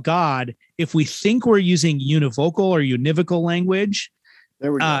talk about God, if we think we're using univocal or univocal language,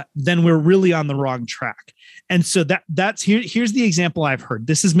 then we're really on the wrong track. And so here's the example I've heard.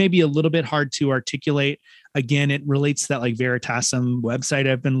 This is maybe a little bit hard to articulate. Again, it relates to that like Veritasum website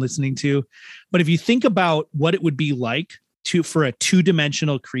I've been listening to. But if you think about what it would be like for a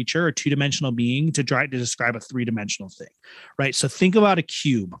two-dimensional creature or two-dimensional being to try to describe a three-dimensional thing, right? So think about a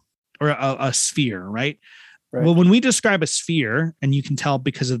cube or a sphere, right? Well, when we describe a sphere, and you can tell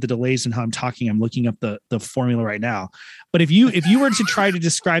because of the delays in how I'm talking, I'm looking up the formula right now. But if you were to try to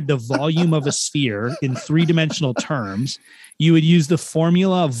describe the volume of a sphere in three-dimensional terms, you would use the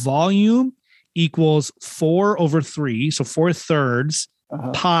formula volume equals 4/3, so 4/3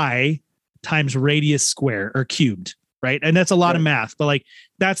 pi times radius square or cubed, right? And that's a lot of math, but like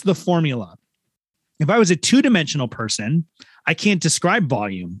that's the formula. If I was a two-dimensional person, I can't describe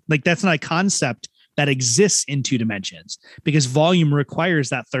volume. Like that's not a concept that exists in two dimensions, because volume requires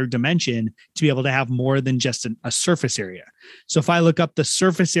that third dimension to be able to have more than just a surface area. So if I look up the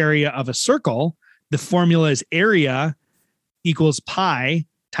surface area of a circle, the formula is area equals pi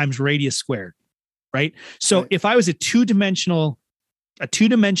times radius squared, right? So if I was a two-dimensional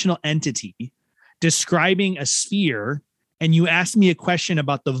entity describing a sphere and you asked me a question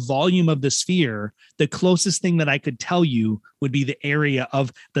about the volume of the sphere, the closest thing that I could tell you would be the area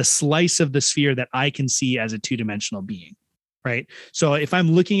of the slice of the sphere that I can see as a two-dimensional being, right? So if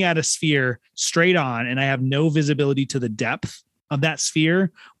I'm looking at a sphere straight on and I have no visibility to the depth of that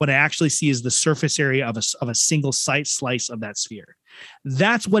sphere, what I actually see is the surface area of a single slice of that sphere.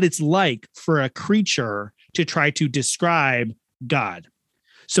 That's what it's like for a creature to try to describe God.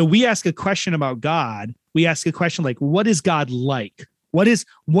 So we ask a question about God. We ask a question like, what is God like? What is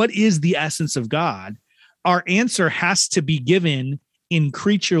the essence of God? Our answer has to be given in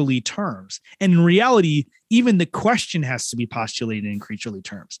creaturely terms. And in reality, even the question has to be postulated in creaturely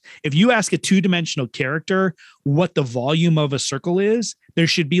terms. If you ask a two-dimensional character what the volume of a circle is, there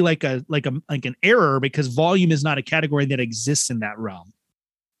should be like an error, because volume is not a category that exists in that realm.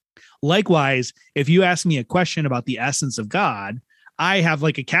 Likewise, if you ask me a question about the essence of God, I have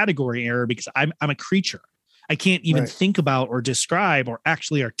like a category error because I'm a creature. I can't even think about or describe or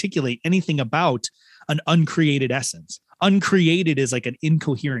actually articulate anything about an uncreated essence. Uncreated is like an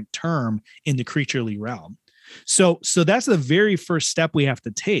incoherent term in the creaturely realm. So that's the very first step we have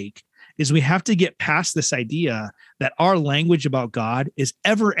to take, is we have to get past this idea that our language about God is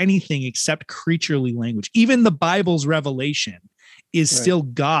ever anything except creaturely language. Even the Bible's revelation is still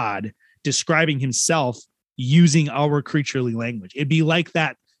God describing himself using our creaturely language. It'd be like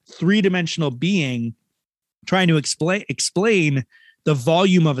that three-dimensional being trying to explain the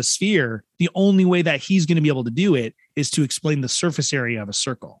volume of a sphere. The only way that he's going to be able to do it is to explain the surface area of a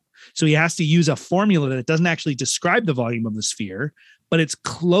circle. So he has to use a formula that doesn't actually describe the volume of the sphere, but it's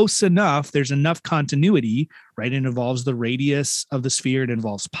close enough. There's enough continuity, right? It involves the radius of the sphere. It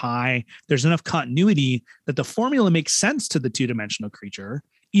involves pi. There's enough continuity that the formula makes sense to the two-dimensional creature,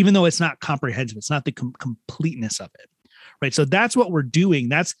 even though it's not comprehensive. It's not the completeness of it, right? So that's what we're doing.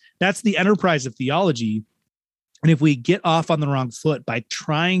 That's the enterprise of theology. And if we get off on the wrong foot by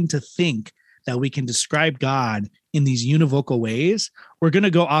trying to think that we can describe God in these univocal ways, we're going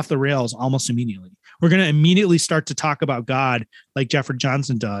to go off the rails almost immediately. We're going to immediately start to talk about God like Jeffrey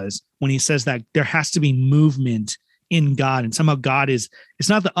Johnson does when he says that there has to be movement in God, and somehow God it's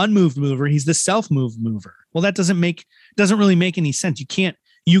not the unmoved mover, he's the self-moved mover. Well, that doesn't really make any sense.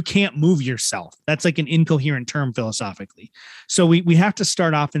 You can't move yourself. That's like an incoherent term philosophically. So we have to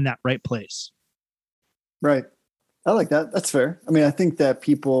start off in that right place. Right. I like that. That's fair. I mean, I think that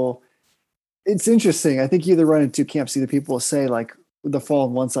it's interesting. I think you either run into two camps. Either people will say like the fall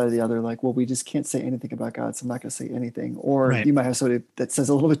on one side or the other, like, well, we just can't say anything about God, so I'm not going to say anything. Or you might have somebody that says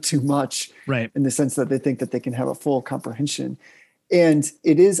a little bit too much, in the sense that they think that they can have a full comprehension. And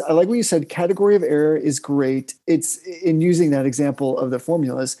I like what you said, category of error is great. It's in using that example of the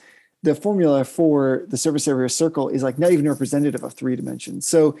formulas. The formula for the surface area circle is like not even representative of 3 dimensions.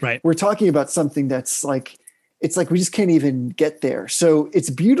 So we're talking about something that's like, it's like we just can't even get there. So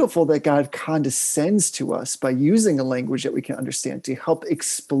it's beautiful that God condescends to us by using a language that we can understand to help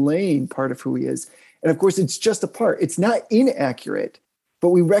explain part of who he is. And of course, it's just a part. It's not inaccurate, but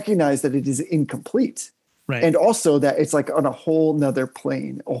we recognize that it is incomplete. Right. And also that it's like on a whole nother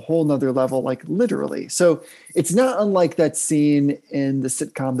plane, a whole nother level, like literally. So it's not unlike that scene in the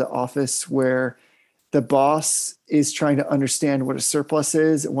sitcom The Office where the boss is trying to understand what a surplus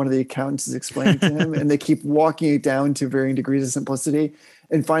is, and one of the accountants is explaining to him, and they keep walking it down to varying degrees of simplicity.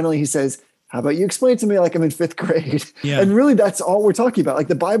 And finally he says, how about you explain to me like I'm in 5th grade? Yeah. And really that's all we're talking about. Like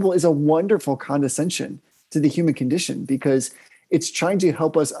the Bible is a wonderful condescension to the human condition because it's trying to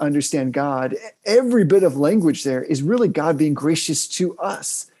help us understand God. Every bit of language there is really God being gracious to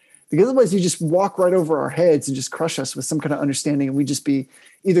us. Because otherwise you just walk right over our heads and just crush us with some kind of understanding, and we just be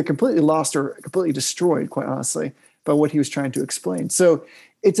either completely lost or completely destroyed, quite honestly, by what he was trying to explain. So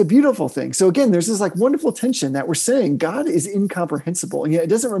it's a beautiful thing. So again, there's this like wonderful tension that we're saying God is incomprehensible, and yet it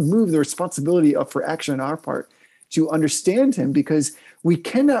doesn't remove the responsibility for action on our part to understand him, because we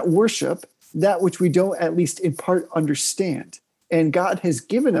cannot worship that which we don't at least in part understand. And God has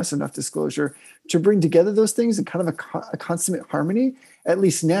given us enough disclosure to bring together those things in kind of a consummate harmony, at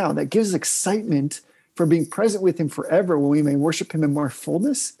least now, that gives excitement for being present with him forever, when we may worship him in more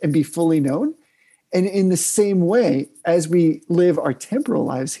fullness and be fully known. And in the same way, as we live our temporal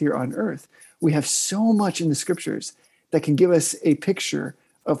lives here on earth, we have so much in the scriptures that can give us a picture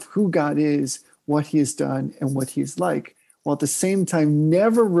of who God is, what he has done, and what he is like, while at the same time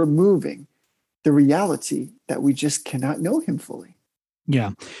never removing the reality that we just cannot know him fully.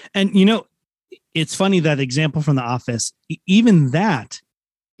 Yeah. And, you know, it's funny, that example from The Office, even that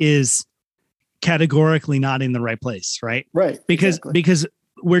is categorically not in the right place, right? Right. Because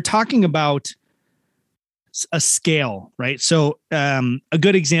we're talking about a scale, right? So another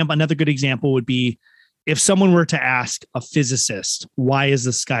good example would be if someone were to ask a physicist, why is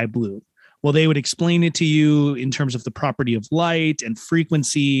the sky blue? Well, they would explain it to you in terms of the property of light and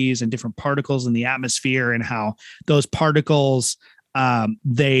frequencies and different particles in the atmosphere, and how those particles,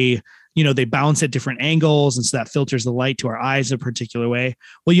 they bounce at different angles. And so that filters the light to our eyes a particular way.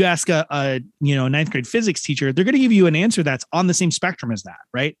 Well, you ask a ninth grade physics teacher, they're going to give you an answer that's on the same spectrum as that,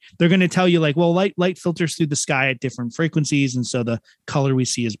 right? They're going to tell you like, well, light filters through the sky at different frequencies. And so the color we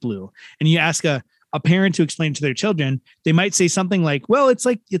see is blue. And you ask a parent to explain to their children, they might say something like, well, it's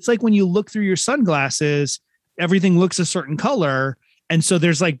like when you look through your sunglasses, everything looks a certain color. And so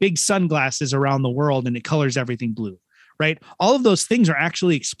there's like big sunglasses around the world and it colors everything blue, right? All of those things are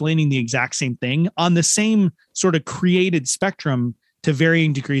actually explaining the exact same thing on the same sort of created spectrum to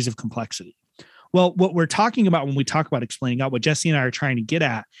varying degrees of complexity. Well, what we're talking about when we talk about explaining God, what Jesse and I are trying to get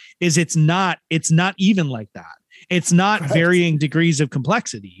at is it's not even like that. It's not varying degrees of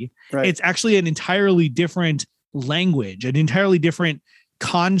complexity. Right. It's actually an entirely different language, an entirely different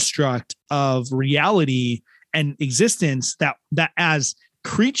construct of reality and existence that as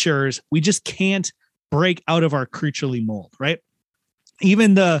creatures, we just can't break out of our creaturely mold, right?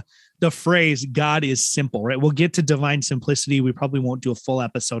 Even the phrase God is simple, right? We'll get to divine simplicity. We probably won't do a full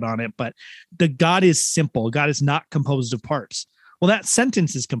episode on it, but the God is simple. God is not composed of parts. Well, that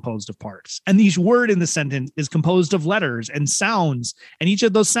sentence is composed of parts, and each word in the sentence is composed of letters and sounds, and each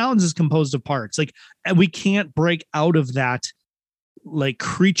of those sounds is composed of parts. Like, and we can't break out of that like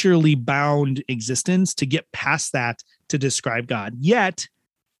creaturely bound existence to get past that to describe God. Yet,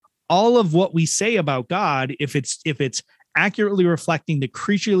 all of what we say about God, if it's accurately reflecting the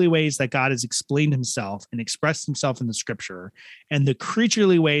creaturely ways that God has explained himself and expressed himself in the scripture, and the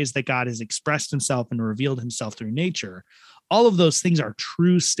creaturely ways that God has expressed himself and revealed himself through nature, all of those things are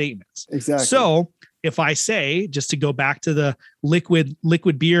true statements. Exactly. So if I say, just to go back to the liquid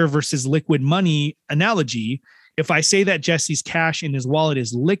beer versus liquid money analogy, if I say that Jesse's cash in his wallet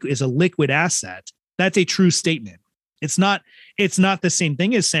is a liquid asset, that's a true statement. It's not the same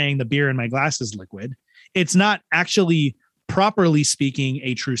thing as saying the beer in my glass is liquid. It's not actually, properly speaking,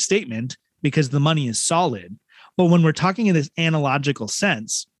 a true statement because the money is solid. But when we're talking in this analogical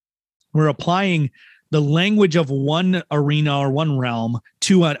sense, we're applying the language of one arena or one realm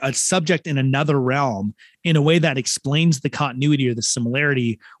to a subject in another realm in a way that explains the continuity or the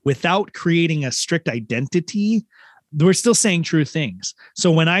similarity without creating a strict identity. We're still saying true things. So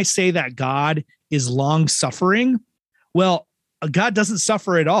when I say that God is long suffering, well, God doesn't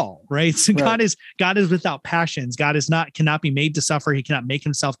suffer at all, right? So right. God is without passions. God cannot be made to suffer. He cannot make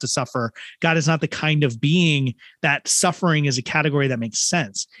himself to suffer. God is not the kind of being that suffering is a category that makes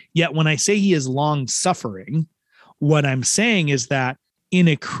sense. Yet when I say he is long suffering, what I'm saying is that in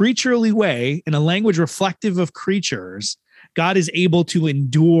a creaturely way, in a language reflective of creatures, God is able to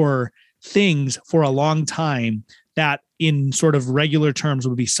endure things for a long time that in sort of regular terms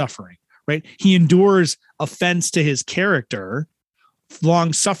would be suffering. Right? He endures offense to his character,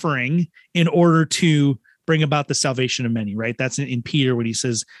 long suffering, in order to bring about the salvation of many. Right? That's in Peter when he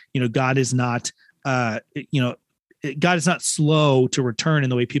says, God is not, God is not slow to return in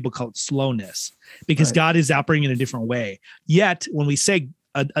the way people call it slowness, because right. God is operating in a different way. Yet when we say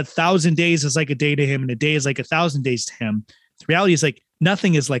 1,000 days is like a day to him and a day is like 1,000 days to him, the reality is like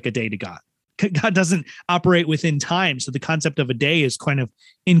nothing is like a day to God. God doesn't operate within time. So the concept of a day is kind of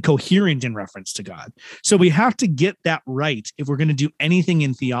incoherent in reference to God. So we have to get that right. If we're going to do anything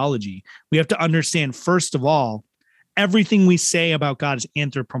in theology, we have to understand, first of all, everything we say about God is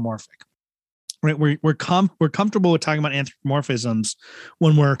anthropomorphic. Right? We're comfortable with talking about anthropomorphisms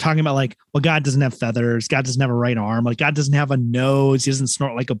when we're talking about like, well, God doesn't have feathers. God doesn't have a right arm. Like God doesn't have a nose. He doesn't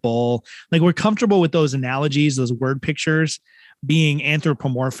snort like a bull. Like we're comfortable with those analogies, those word pictures being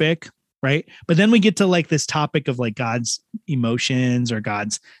anthropomorphic. Right. But then we get to like this topic of like God's emotions or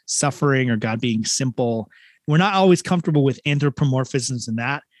God's suffering or God being simple. We're not always comfortable with anthropomorphisms in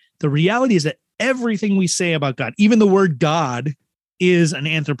that. The reality is that everything we say about God, even the word God, is an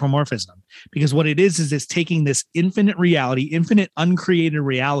anthropomorphism, because what it is it's taking this infinite reality, infinite uncreated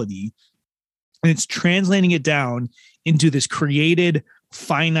reality, and it's translating it down into this created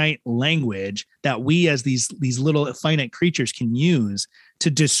finite language that we as these little finite creatures can use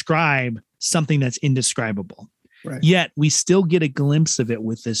to describe something that's indescribable. Right. Yet we still get a glimpse of it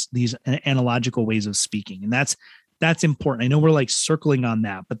with these analogical ways of speaking. And that's important. I know we're like circling on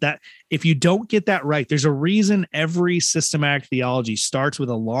that, but that if you don't get that right, there's a reason every systematic theology starts with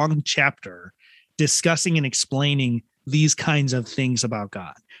a long chapter discussing and explaining these kinds of things about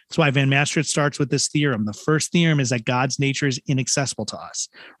God. That's why Van Mastricht starts with this theorem. The first theorem is that God's nature is inaccessible to us,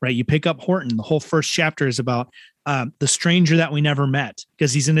 right? You pick up Horton, the whole first chapter is about the stranger that we never met,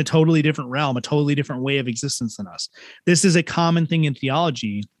 because he's in a totally different realm, a totally different way of existence than us. This is a common thing in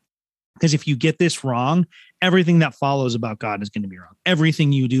theology, because if you get this wrong, everything that follows about God is going to be wrong.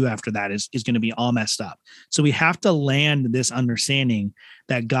 Everything you do after that is going to be all messed up. So we have to land this understanding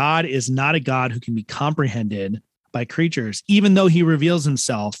that God is not a God who can be comprehended by creatures, even though he reveals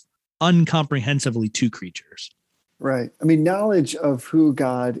himself uncomprehensively to creatures. Right. I mean, knowledge of who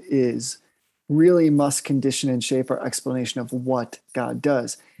God is really must condition and shape our explanation of what God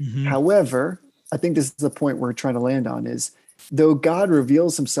does. Mhm. However, I think this is the point we're trying to land on is, though God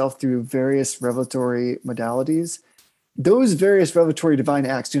reveals himself through various revelatory modalities, those various revelatory divine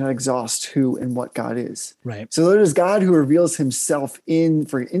acts do not exhaust who and what God is. Right. So there is God who reveals himself in,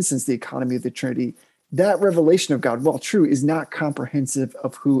 for instance, the economy of the Trinity. That revelation of God, while true, is not comprehensive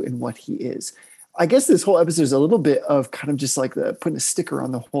of who and what he is. I guess this whole episode is a little bit of kind of just like putting a sticker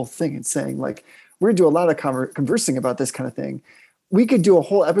on the whole thing and saying, like, we're going to do a lot of conversing about this kind of thing. We could do a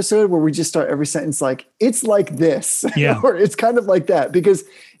whole episode where we just start every sentence like, it's like this, Yeah. or it's kind of like that, because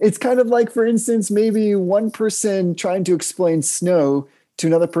it's kind of like, for instance, maybe one person trying to explain snow to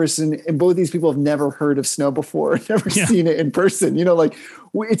another person, and both these people have never heard of snow before, never seen it in person. Like,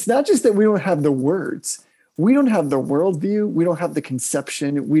 it's not just that we don't have the words, we don't have the worldview, we don't have the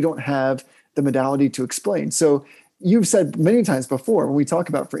conception, we don't have the modality to explain. So you've said many times before, when we talk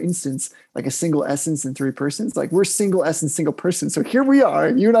about, for instance, like a single essence in three persons, like we're single essence, single person. So here we are,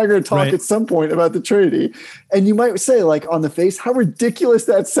 you and I are going to talk Right. at some point about the Trinity. And you might say, like, on the face, how ridiculous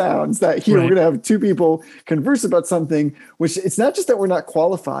that sounds, that here Right. we're going to have two people converse about something, which it's not just that we're not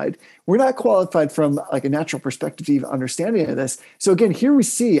qualified. We're not qualified from like a natural perspective understanding of this. So again, here we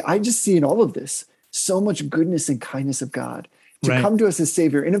see, I just see in all of this, so much goodness and kindness of God to Right. come to us as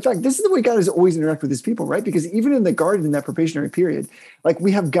Savior. And in fact, this is the way God has always interacted with his people, right? Because even in the garden, in that probationary period, like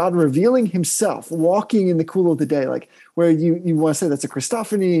we have God revealing himself, walking in the cool of the day, like where you want to say that's a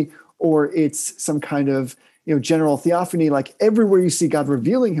Christophany, or it's some kind of, general theophany, like everywhere you see God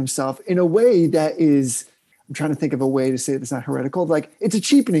revealing himself in a way that is, I'm trying to think of a way to say that's not heretical. Like it's a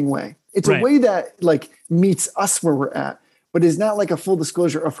cheapening way. It's Right. a way that like meets us where we're at, but is not like a full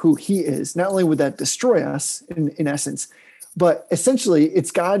disclosure of who he is. Not only would that destroy us in essence, but essentially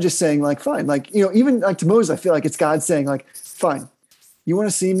it's God just saying like, fine, like, even like to Moses, I feel like it's God saying like, fine, you want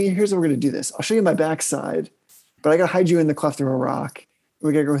to see me? Here's how we're going to do this. I'll show you my backside, but I got to hide you in the cleft of a rock.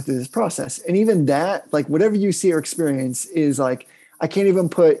 We got to go through this process. And even that, like whatever you see or experience is like, I can't even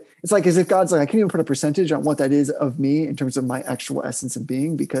it's like as if God's like, I can't even put a percentage on what that is of me in terms of my actual essence and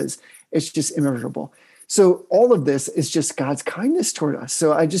being, because it's just immeasurable. So all of this is just God's kindness toward us.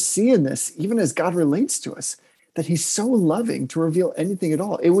 So I just see in this, even as God relates to us, that he's so loving to reveal anything at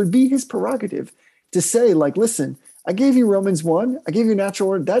all. It would be his prerogative to say, like, listen, I gave you Romans 1, I gave you natural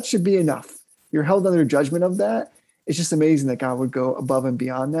word, that should be enough. You're held under judgment of that. It's just amazing that God would go above and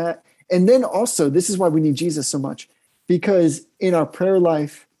beyond that. And then also, this is why we need Jesus so much, because in our prayer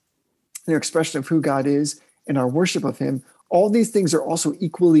life, in our expression of who God is, in our worship of him, all these things are also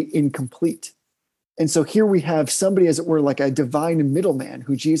equally incomplete. And so here we have somebody, as it were, like a divine middleman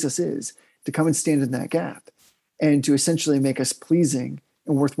who Jesus is, to come and stand in that gap and to essentially make us pleasing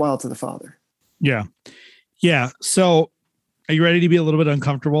and worthwhile to the Father. Yeah. Yeah. So are you ready to be a little bit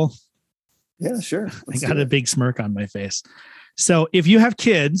uncomfortable? Yeah, sure. I got a big smirk on my face. So if you have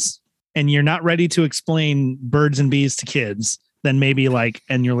kids and you're not ready to explain birds and bees to kids, then maybe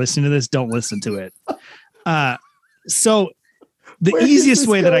and you're listening to this, don't listen to it. So the Where is easiest this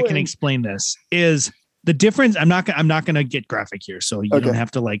way that I can going? explain this is the difference. I'm not going to get graphic here. So you Okay. don't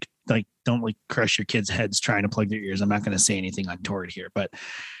have to don't crush your kids' heads trying to plug their ears. I'm not going to say anything untoward here, but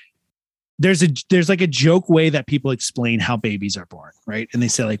there's like a joke way that people explain how babies are born, right? And they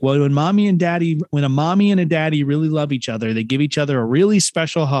say like, well, when a mommy and a daddy really love each other, they give each other a really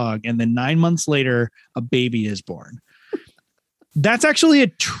special hug. And then 9 months later, a baby is born. That's actually a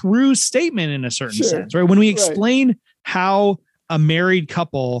true statement in a certain sense, right? When we explain how a married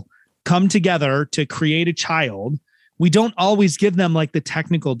couple come together to create a child, we don't always give them like the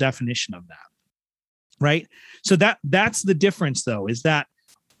technical definition of that, right? So that's the difference though, is that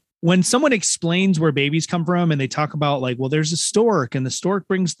when someone explains where babies come from and they talk about like, well, there's a stork and the stork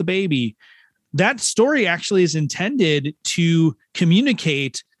brings the baby, that story actually is intended to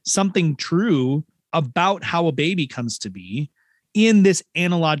communicate something true about how a baby comes to be in this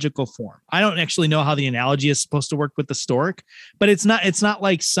analogical form. I don't actually know how the analogy is supposed to work with the stork, but it's not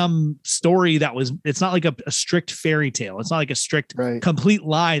like some story it's not like a strict fairy tale. It's not like a strict complete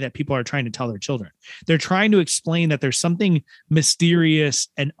lie that people are trying to tell their children. They're trying to explain that there's something mysterious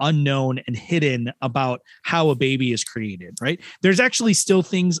and unknown and hidden about how a baby is created, right? There's actually still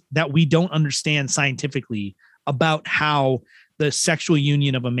things that we don't understand scientifically about how the sexual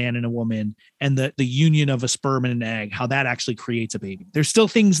union of a man and a woman and the union of a sperm and an egg, how that actually creates a baby. There's still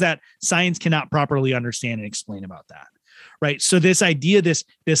things that science cannot properly understand and explain about that. Right. So this idea,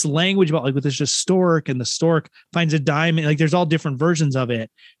 this language about like with this just stork, and the stork finds a diamond, like there's all different versions of it.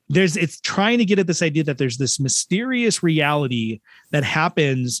 It's trying to get at this idea that there's this mysterious reality that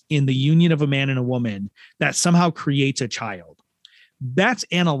happens in the union of a man and a woman that somehow creates a child. That's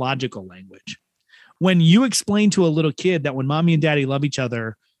analogical language. When you explain to a little kid that when mommy and daddy love each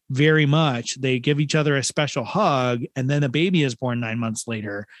other very much, they give each other a special hug, and then a baby is born 9 months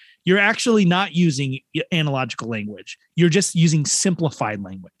later, you're actually not using analogical language. You're just using simplified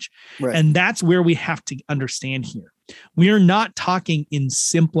language. Right. And that's where we have to understand here. We are not talking in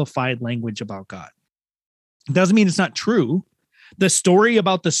simplified language about God. It doesn't mean it's not true. The story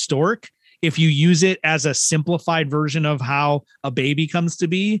about the stork, if you use it as a simplified version of how a baby comes to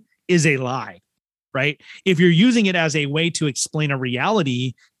be, is a lie, right? If you're using it as a way to explain a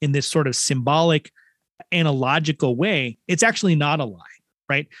reality in this sort of symbolic, analogical way, it's actually not a lie.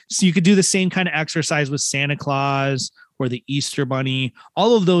 Right. So you could do the same kind of exercise with Santa Claus or the Easter Bunny.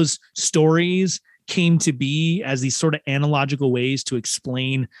 All of those stories came to be as these sort of analogical ways to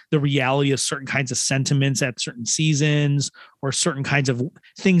explain the reality of certain kinds of sentiments at certain seasons, or certain kinds of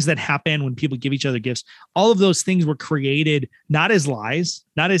things that happen when people give each other gifts. All of those things were created not as lies,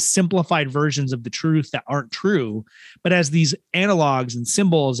 not as simplified versions of the truth that aren't true, but as these analogs and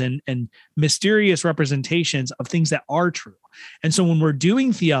symbols and mysterious representations of things that are true. And so when we're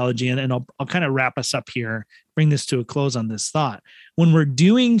doing theology, and I'll kind of wrap us up here, bring this to a close on this thought. When we're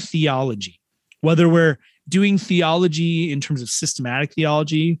doing theology, whether we're doing theology in terms of systematic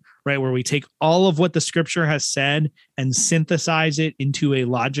theology, right, where we take all of what the scripture has said and synthesize it into a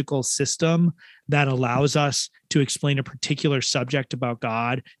logical system that allows us to explain a particular subject about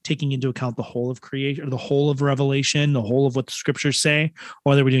God, taking into account the whole of creation, or the whole of Revelation, the whole of what the scriptures say, or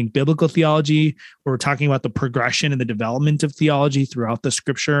whether we're doing biblical theology, or we're talking about the progression and the development of theology throughout the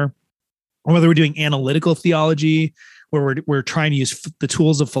scripture, or whether we're doing analytical theology, where we're trying to use the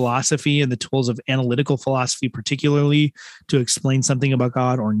tools of philosophy and the tools of analytical philosophy, particularly to explain something about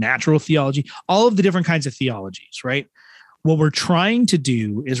God, or natural theology, all of the different kinds of theologies, right? What we're trying to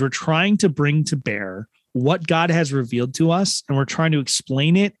do is we're trying to bring to bear what God has revealed to us, and we're trying to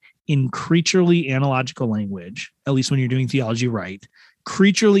explain it in creaturely analogical language, at least when you're doing theology right,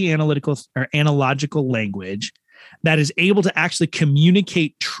 creaturely analytical or analogical language that is able to actually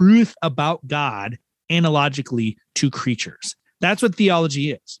communicate truth about God analogically to creatures. That's what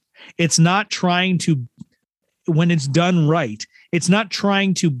theology is. It's not trying to, when it's done right, it's not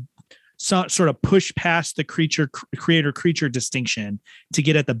trying to sort of push past the creator-creature distinction to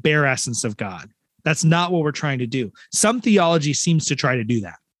get at the bare essence of God. That's not what we're trying to do. Some theology seems to try to do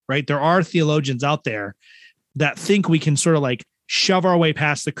that, right? There are theologians out there that think we can sort of like shove our way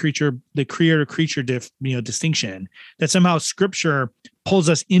past the creator-creature distinction, that somehow scripture pulls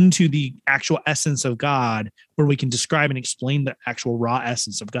us into the actual essence of God, where we can describe and explain the actual raw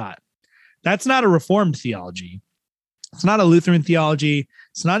essence of God. That's not a Reformed theology. It's not a Lutheran theology.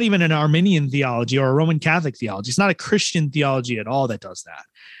 It's not even an Arminian theology or a Roman Catholic theology. It's not a Christian theology at all that does that.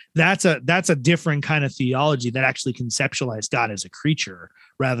 That's a different kind of theology that actually conceptualizes God as a creature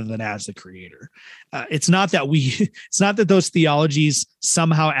rather than as the creator. It's not that those theologies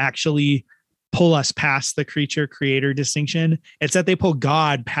somehow actually pull us past the creature-creator distinction. It's that they pull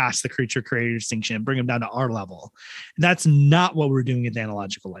God past the creature-creator distinction and bring him down to our level. That's not what we're doing with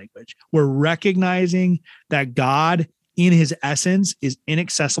analogical language. We're recognizing that God, in his essence, is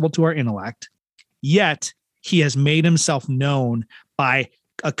inaccessible to our intellect, yet he has made himself known by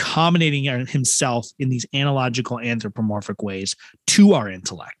accommodating himself in these analogical anthropomorphic ways to our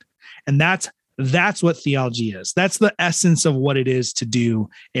intellect. And that's what theology is. That's the essence of what it is to do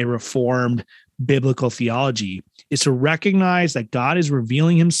a Reformed biblical theology, is to recognize that God is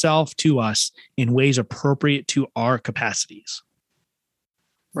revealing himself to us in ways appropriate to our capacities.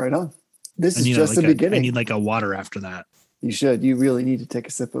 Right on. This is just the beginning. I need like a water after that. You should. You really need to take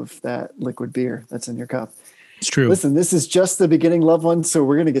a sip of that liquid beer that's in your cup. It's true. Listen, this is just the beginning, loved ones. So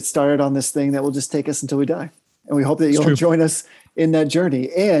we're going to get started on this thing that will just take us until we die. And we hope that you'll join us in that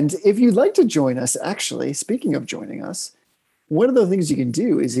journey. And if you'd like to join us, actually, speaking of joining us, one of the things you can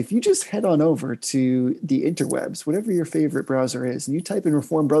do is if you just head on over to the interwebs, whatever your favorite browser is, and you type in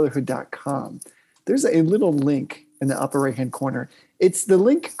reformedbrotherhood.com, there's a little link in the upper right-hand corner. It's the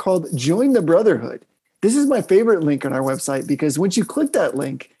link called Join the Brotherhood. This is my favorite link on our website because once you click that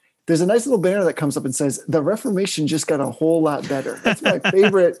link, there's a nice little banner that comes up and says, the Reformation just got a whole lot better. That's my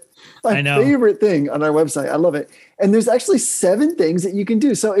favorite, favorite thing on our website. I love it. And there's actually 7 things that you can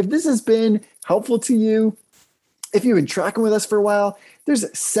do. So if this has been helpful to you, If you've been tracking with us for a while, there's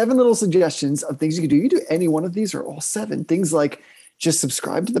 7 little suggestions of things you can do. You do any one of these or all 7 things, like just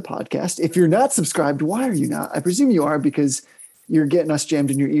subscribe to the podcast. If you're not subscribed, why are you not? I presume you are, because you're getting us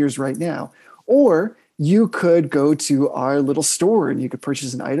jammed in your ears right now. Or you could go to our little store and you could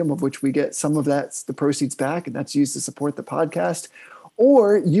purchase an item of which we get some of that, the proceeds back, and that's used to support the podcast.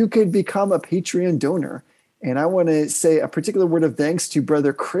 Or you could become a Patreon donor. And I want to say a particular word of thanks to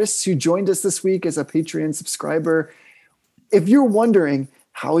Brother Chris, who joined us this week as a Patreon subscriber. If you're wondering,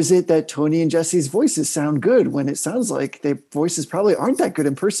 how is it that Tony and Jesse's voices sound good when it sounds like their voices probably aren't that good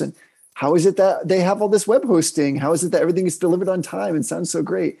in person? How is it that they have all this web hosting? How is it that everything is delivered on time and sounds so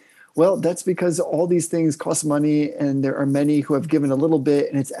great? Well, that's because all these things cost money, and there are many who have given a little bit,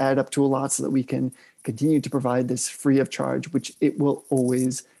 and it's added up to a lot so that we can continue to provide this free of charge, which it will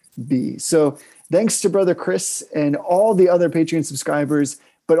always be. So thanks to Brother Chris and all the other Patreon subscribers,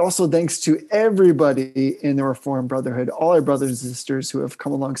 but also thanks to everybody in the Reformed Brotherhood, all our brothers and sisters who have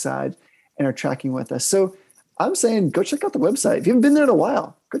come alongside and are tracking with us. So I'm saying go check out the website. If you haven't been there in a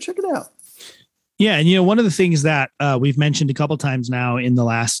while, go check it out. Yeah. And, one of the things that we've mentioned a couple times now in the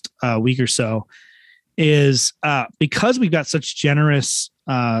last week or so is because we've got such generous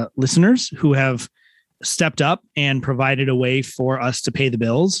listeners who have stepped up and provided a way for us to pay the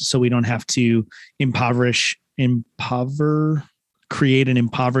bills so we don't have to create an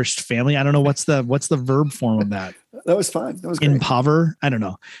impoverished family. I don't know what's the verb form of that. That was fine. That was great. Impover. I don't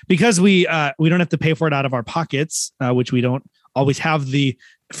know, because we don't have to pay for it out of our pockets, which we don't always have the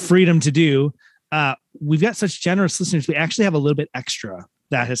freedom to do. We've got such generous listeners. We actually have a little bit extra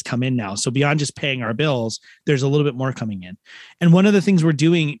that has come in now. So beyond just paying our bills, there's a little bit more coming in. And one of the things we're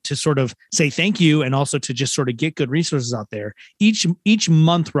doing to sort of say thank you, and also to just sort of get good resources out there, each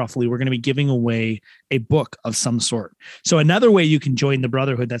month, roughly, we're going to be giving away a book of some sort. So another way you can join the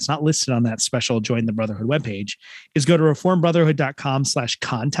Brotherhood that's not listed on that special Join the Brotherhood webpage is go to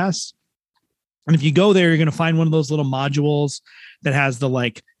reformedbrotherhood.com/contest. And if you go there, you're going to find one of those little modules that has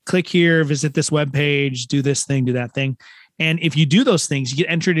the click here, visit this webpage, do this thing, do that thing. And if you do those things, you get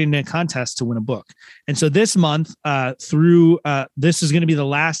entered in a contest to win a book. And so this month this is going to be the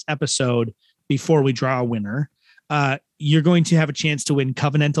last episode before we draw a winner. You're going to have a chance to win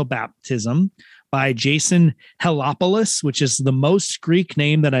Covenantal Baptism by Jason Helopoulos, which is the most Greek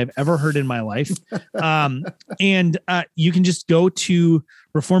name that I've ever heard in my life. And you can just go to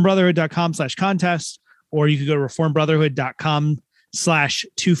reformedbrotherhood.com/contest, or you could go to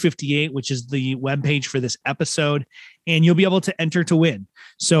reformedbrotherhood.com/258, which is the webpage for this episode, and you'll be able to enter to win.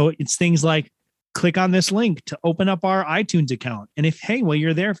 So it's things like click on this link to open up our iTunes account. And while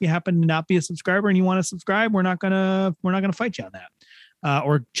you're there, if you happen to not be a subscriber and you want to subscribe, we're not gonna fight you on that.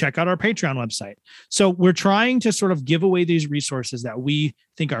 Or check out our Patreon website. So we're trying to sort of give away these resources that we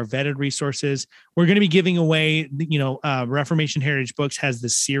think are vetted resources. We're going to be giving away, Reformation Heritage Books has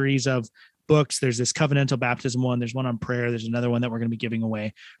this series of books. There's this Covenantal Baptism one. There's one on prayer. There's another one that we're going to be giving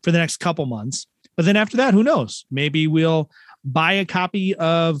away for the next couple months. But then after that, who knows? Maybe we'll buy a copy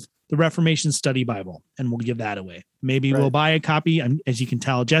of the Reformation Study Bible and we'll give that away. Maybe we'll buy a copy. As you can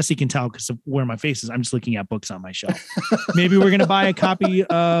tell, Jesse can tell because of where my face is. I'm just looking at books on my shelf. Maybe we're going to buy a copy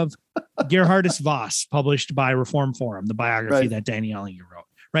of Gerhardus Voss, published by Reform Forum, the biography that Danny Ellinger wrote.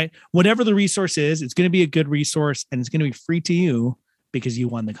 Right? Whatever the resource is, it's going to be a good resource and it's going to be free to you because you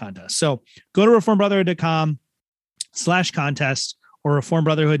won the contest. So go to reformedbrotherhood.com/contest or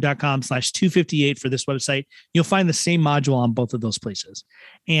reformedbrotherhood.com/258 for this website. You'll find the same module on both of those places.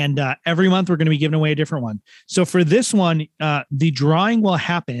 And every month we're going to be giving away a different one. So for this one, the drawing will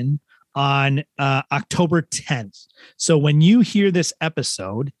happen on October 10th. So when you hear this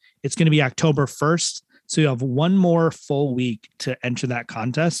episode, it's going to be October 1st. So you have one more full week to enter that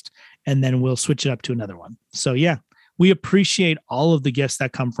contest, and then we'll switch it up to another one. So yeah, we appreciate all of the gifts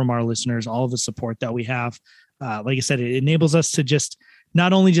that come from our listeners, all of the support that we have. Like I said, it enables us to just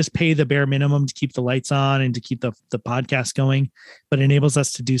not only just pay the bare minimum to keep the lights on and to keep the podcast going, but it enables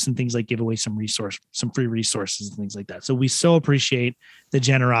us to do some things like give away some free resources and things like that. So we so appreciate the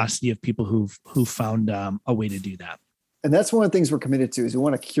generosity of people who've found a way to do that. And that's one of the things we're committed to, is we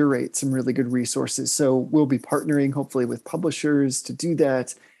want to curate some really good resources. So we'll be partnering hopefully with publishers to do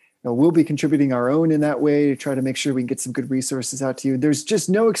that. We'll be contributing our own in that way to try to make sure we can get some good resources out to you. There's just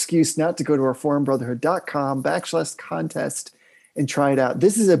no excuse not to go to reformedbrotherhood.com/contest and try it out.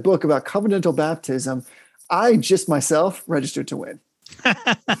 This is a book about covenantal baptism. I just myself registered to win.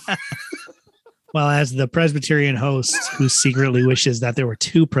 Well, as the Presbyterian host who secretly wishes that there were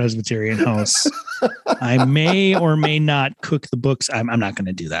 2 Presbyterian hosts, I may or may not cook the books. I'm not going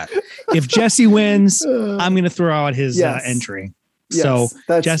to do that. If Jesse wins, I'm going to throw out his entry. Yes,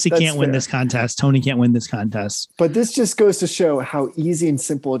 So Jesse that's can't win fair. this contest. Tony can't win this contest. But this just goes to show how easy and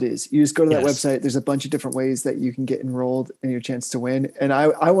simple it is. You just go to that Yes. website. There's a bunch of different ways that you can get enrolled and your chance to win. And I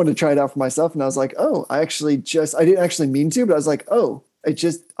wanted to try it out for myself. And I was like, oh, I didn't actually mean to, but I was like, oh, I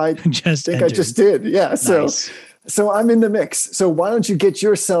Just think I entered. just did. Yeah. Nice. So I'm in the mix. So why don't you get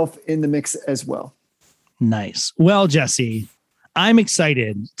yourself in the mix as well? Nice. Well, Jesse, I'm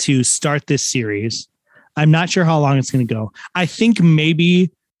excited to start this series. I'm not sure how long it's going to go. I think maybe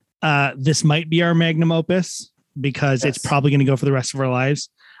this might be our magnum opus because it's Yes. probably going to go for the rest of our lives.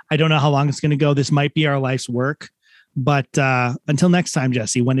 I don't know how long it's going to go. This might be our life's work. But until next time,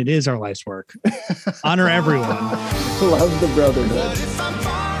 Jesse, when it is our life's work, honor everyone. Love the brotherhood. But if I'm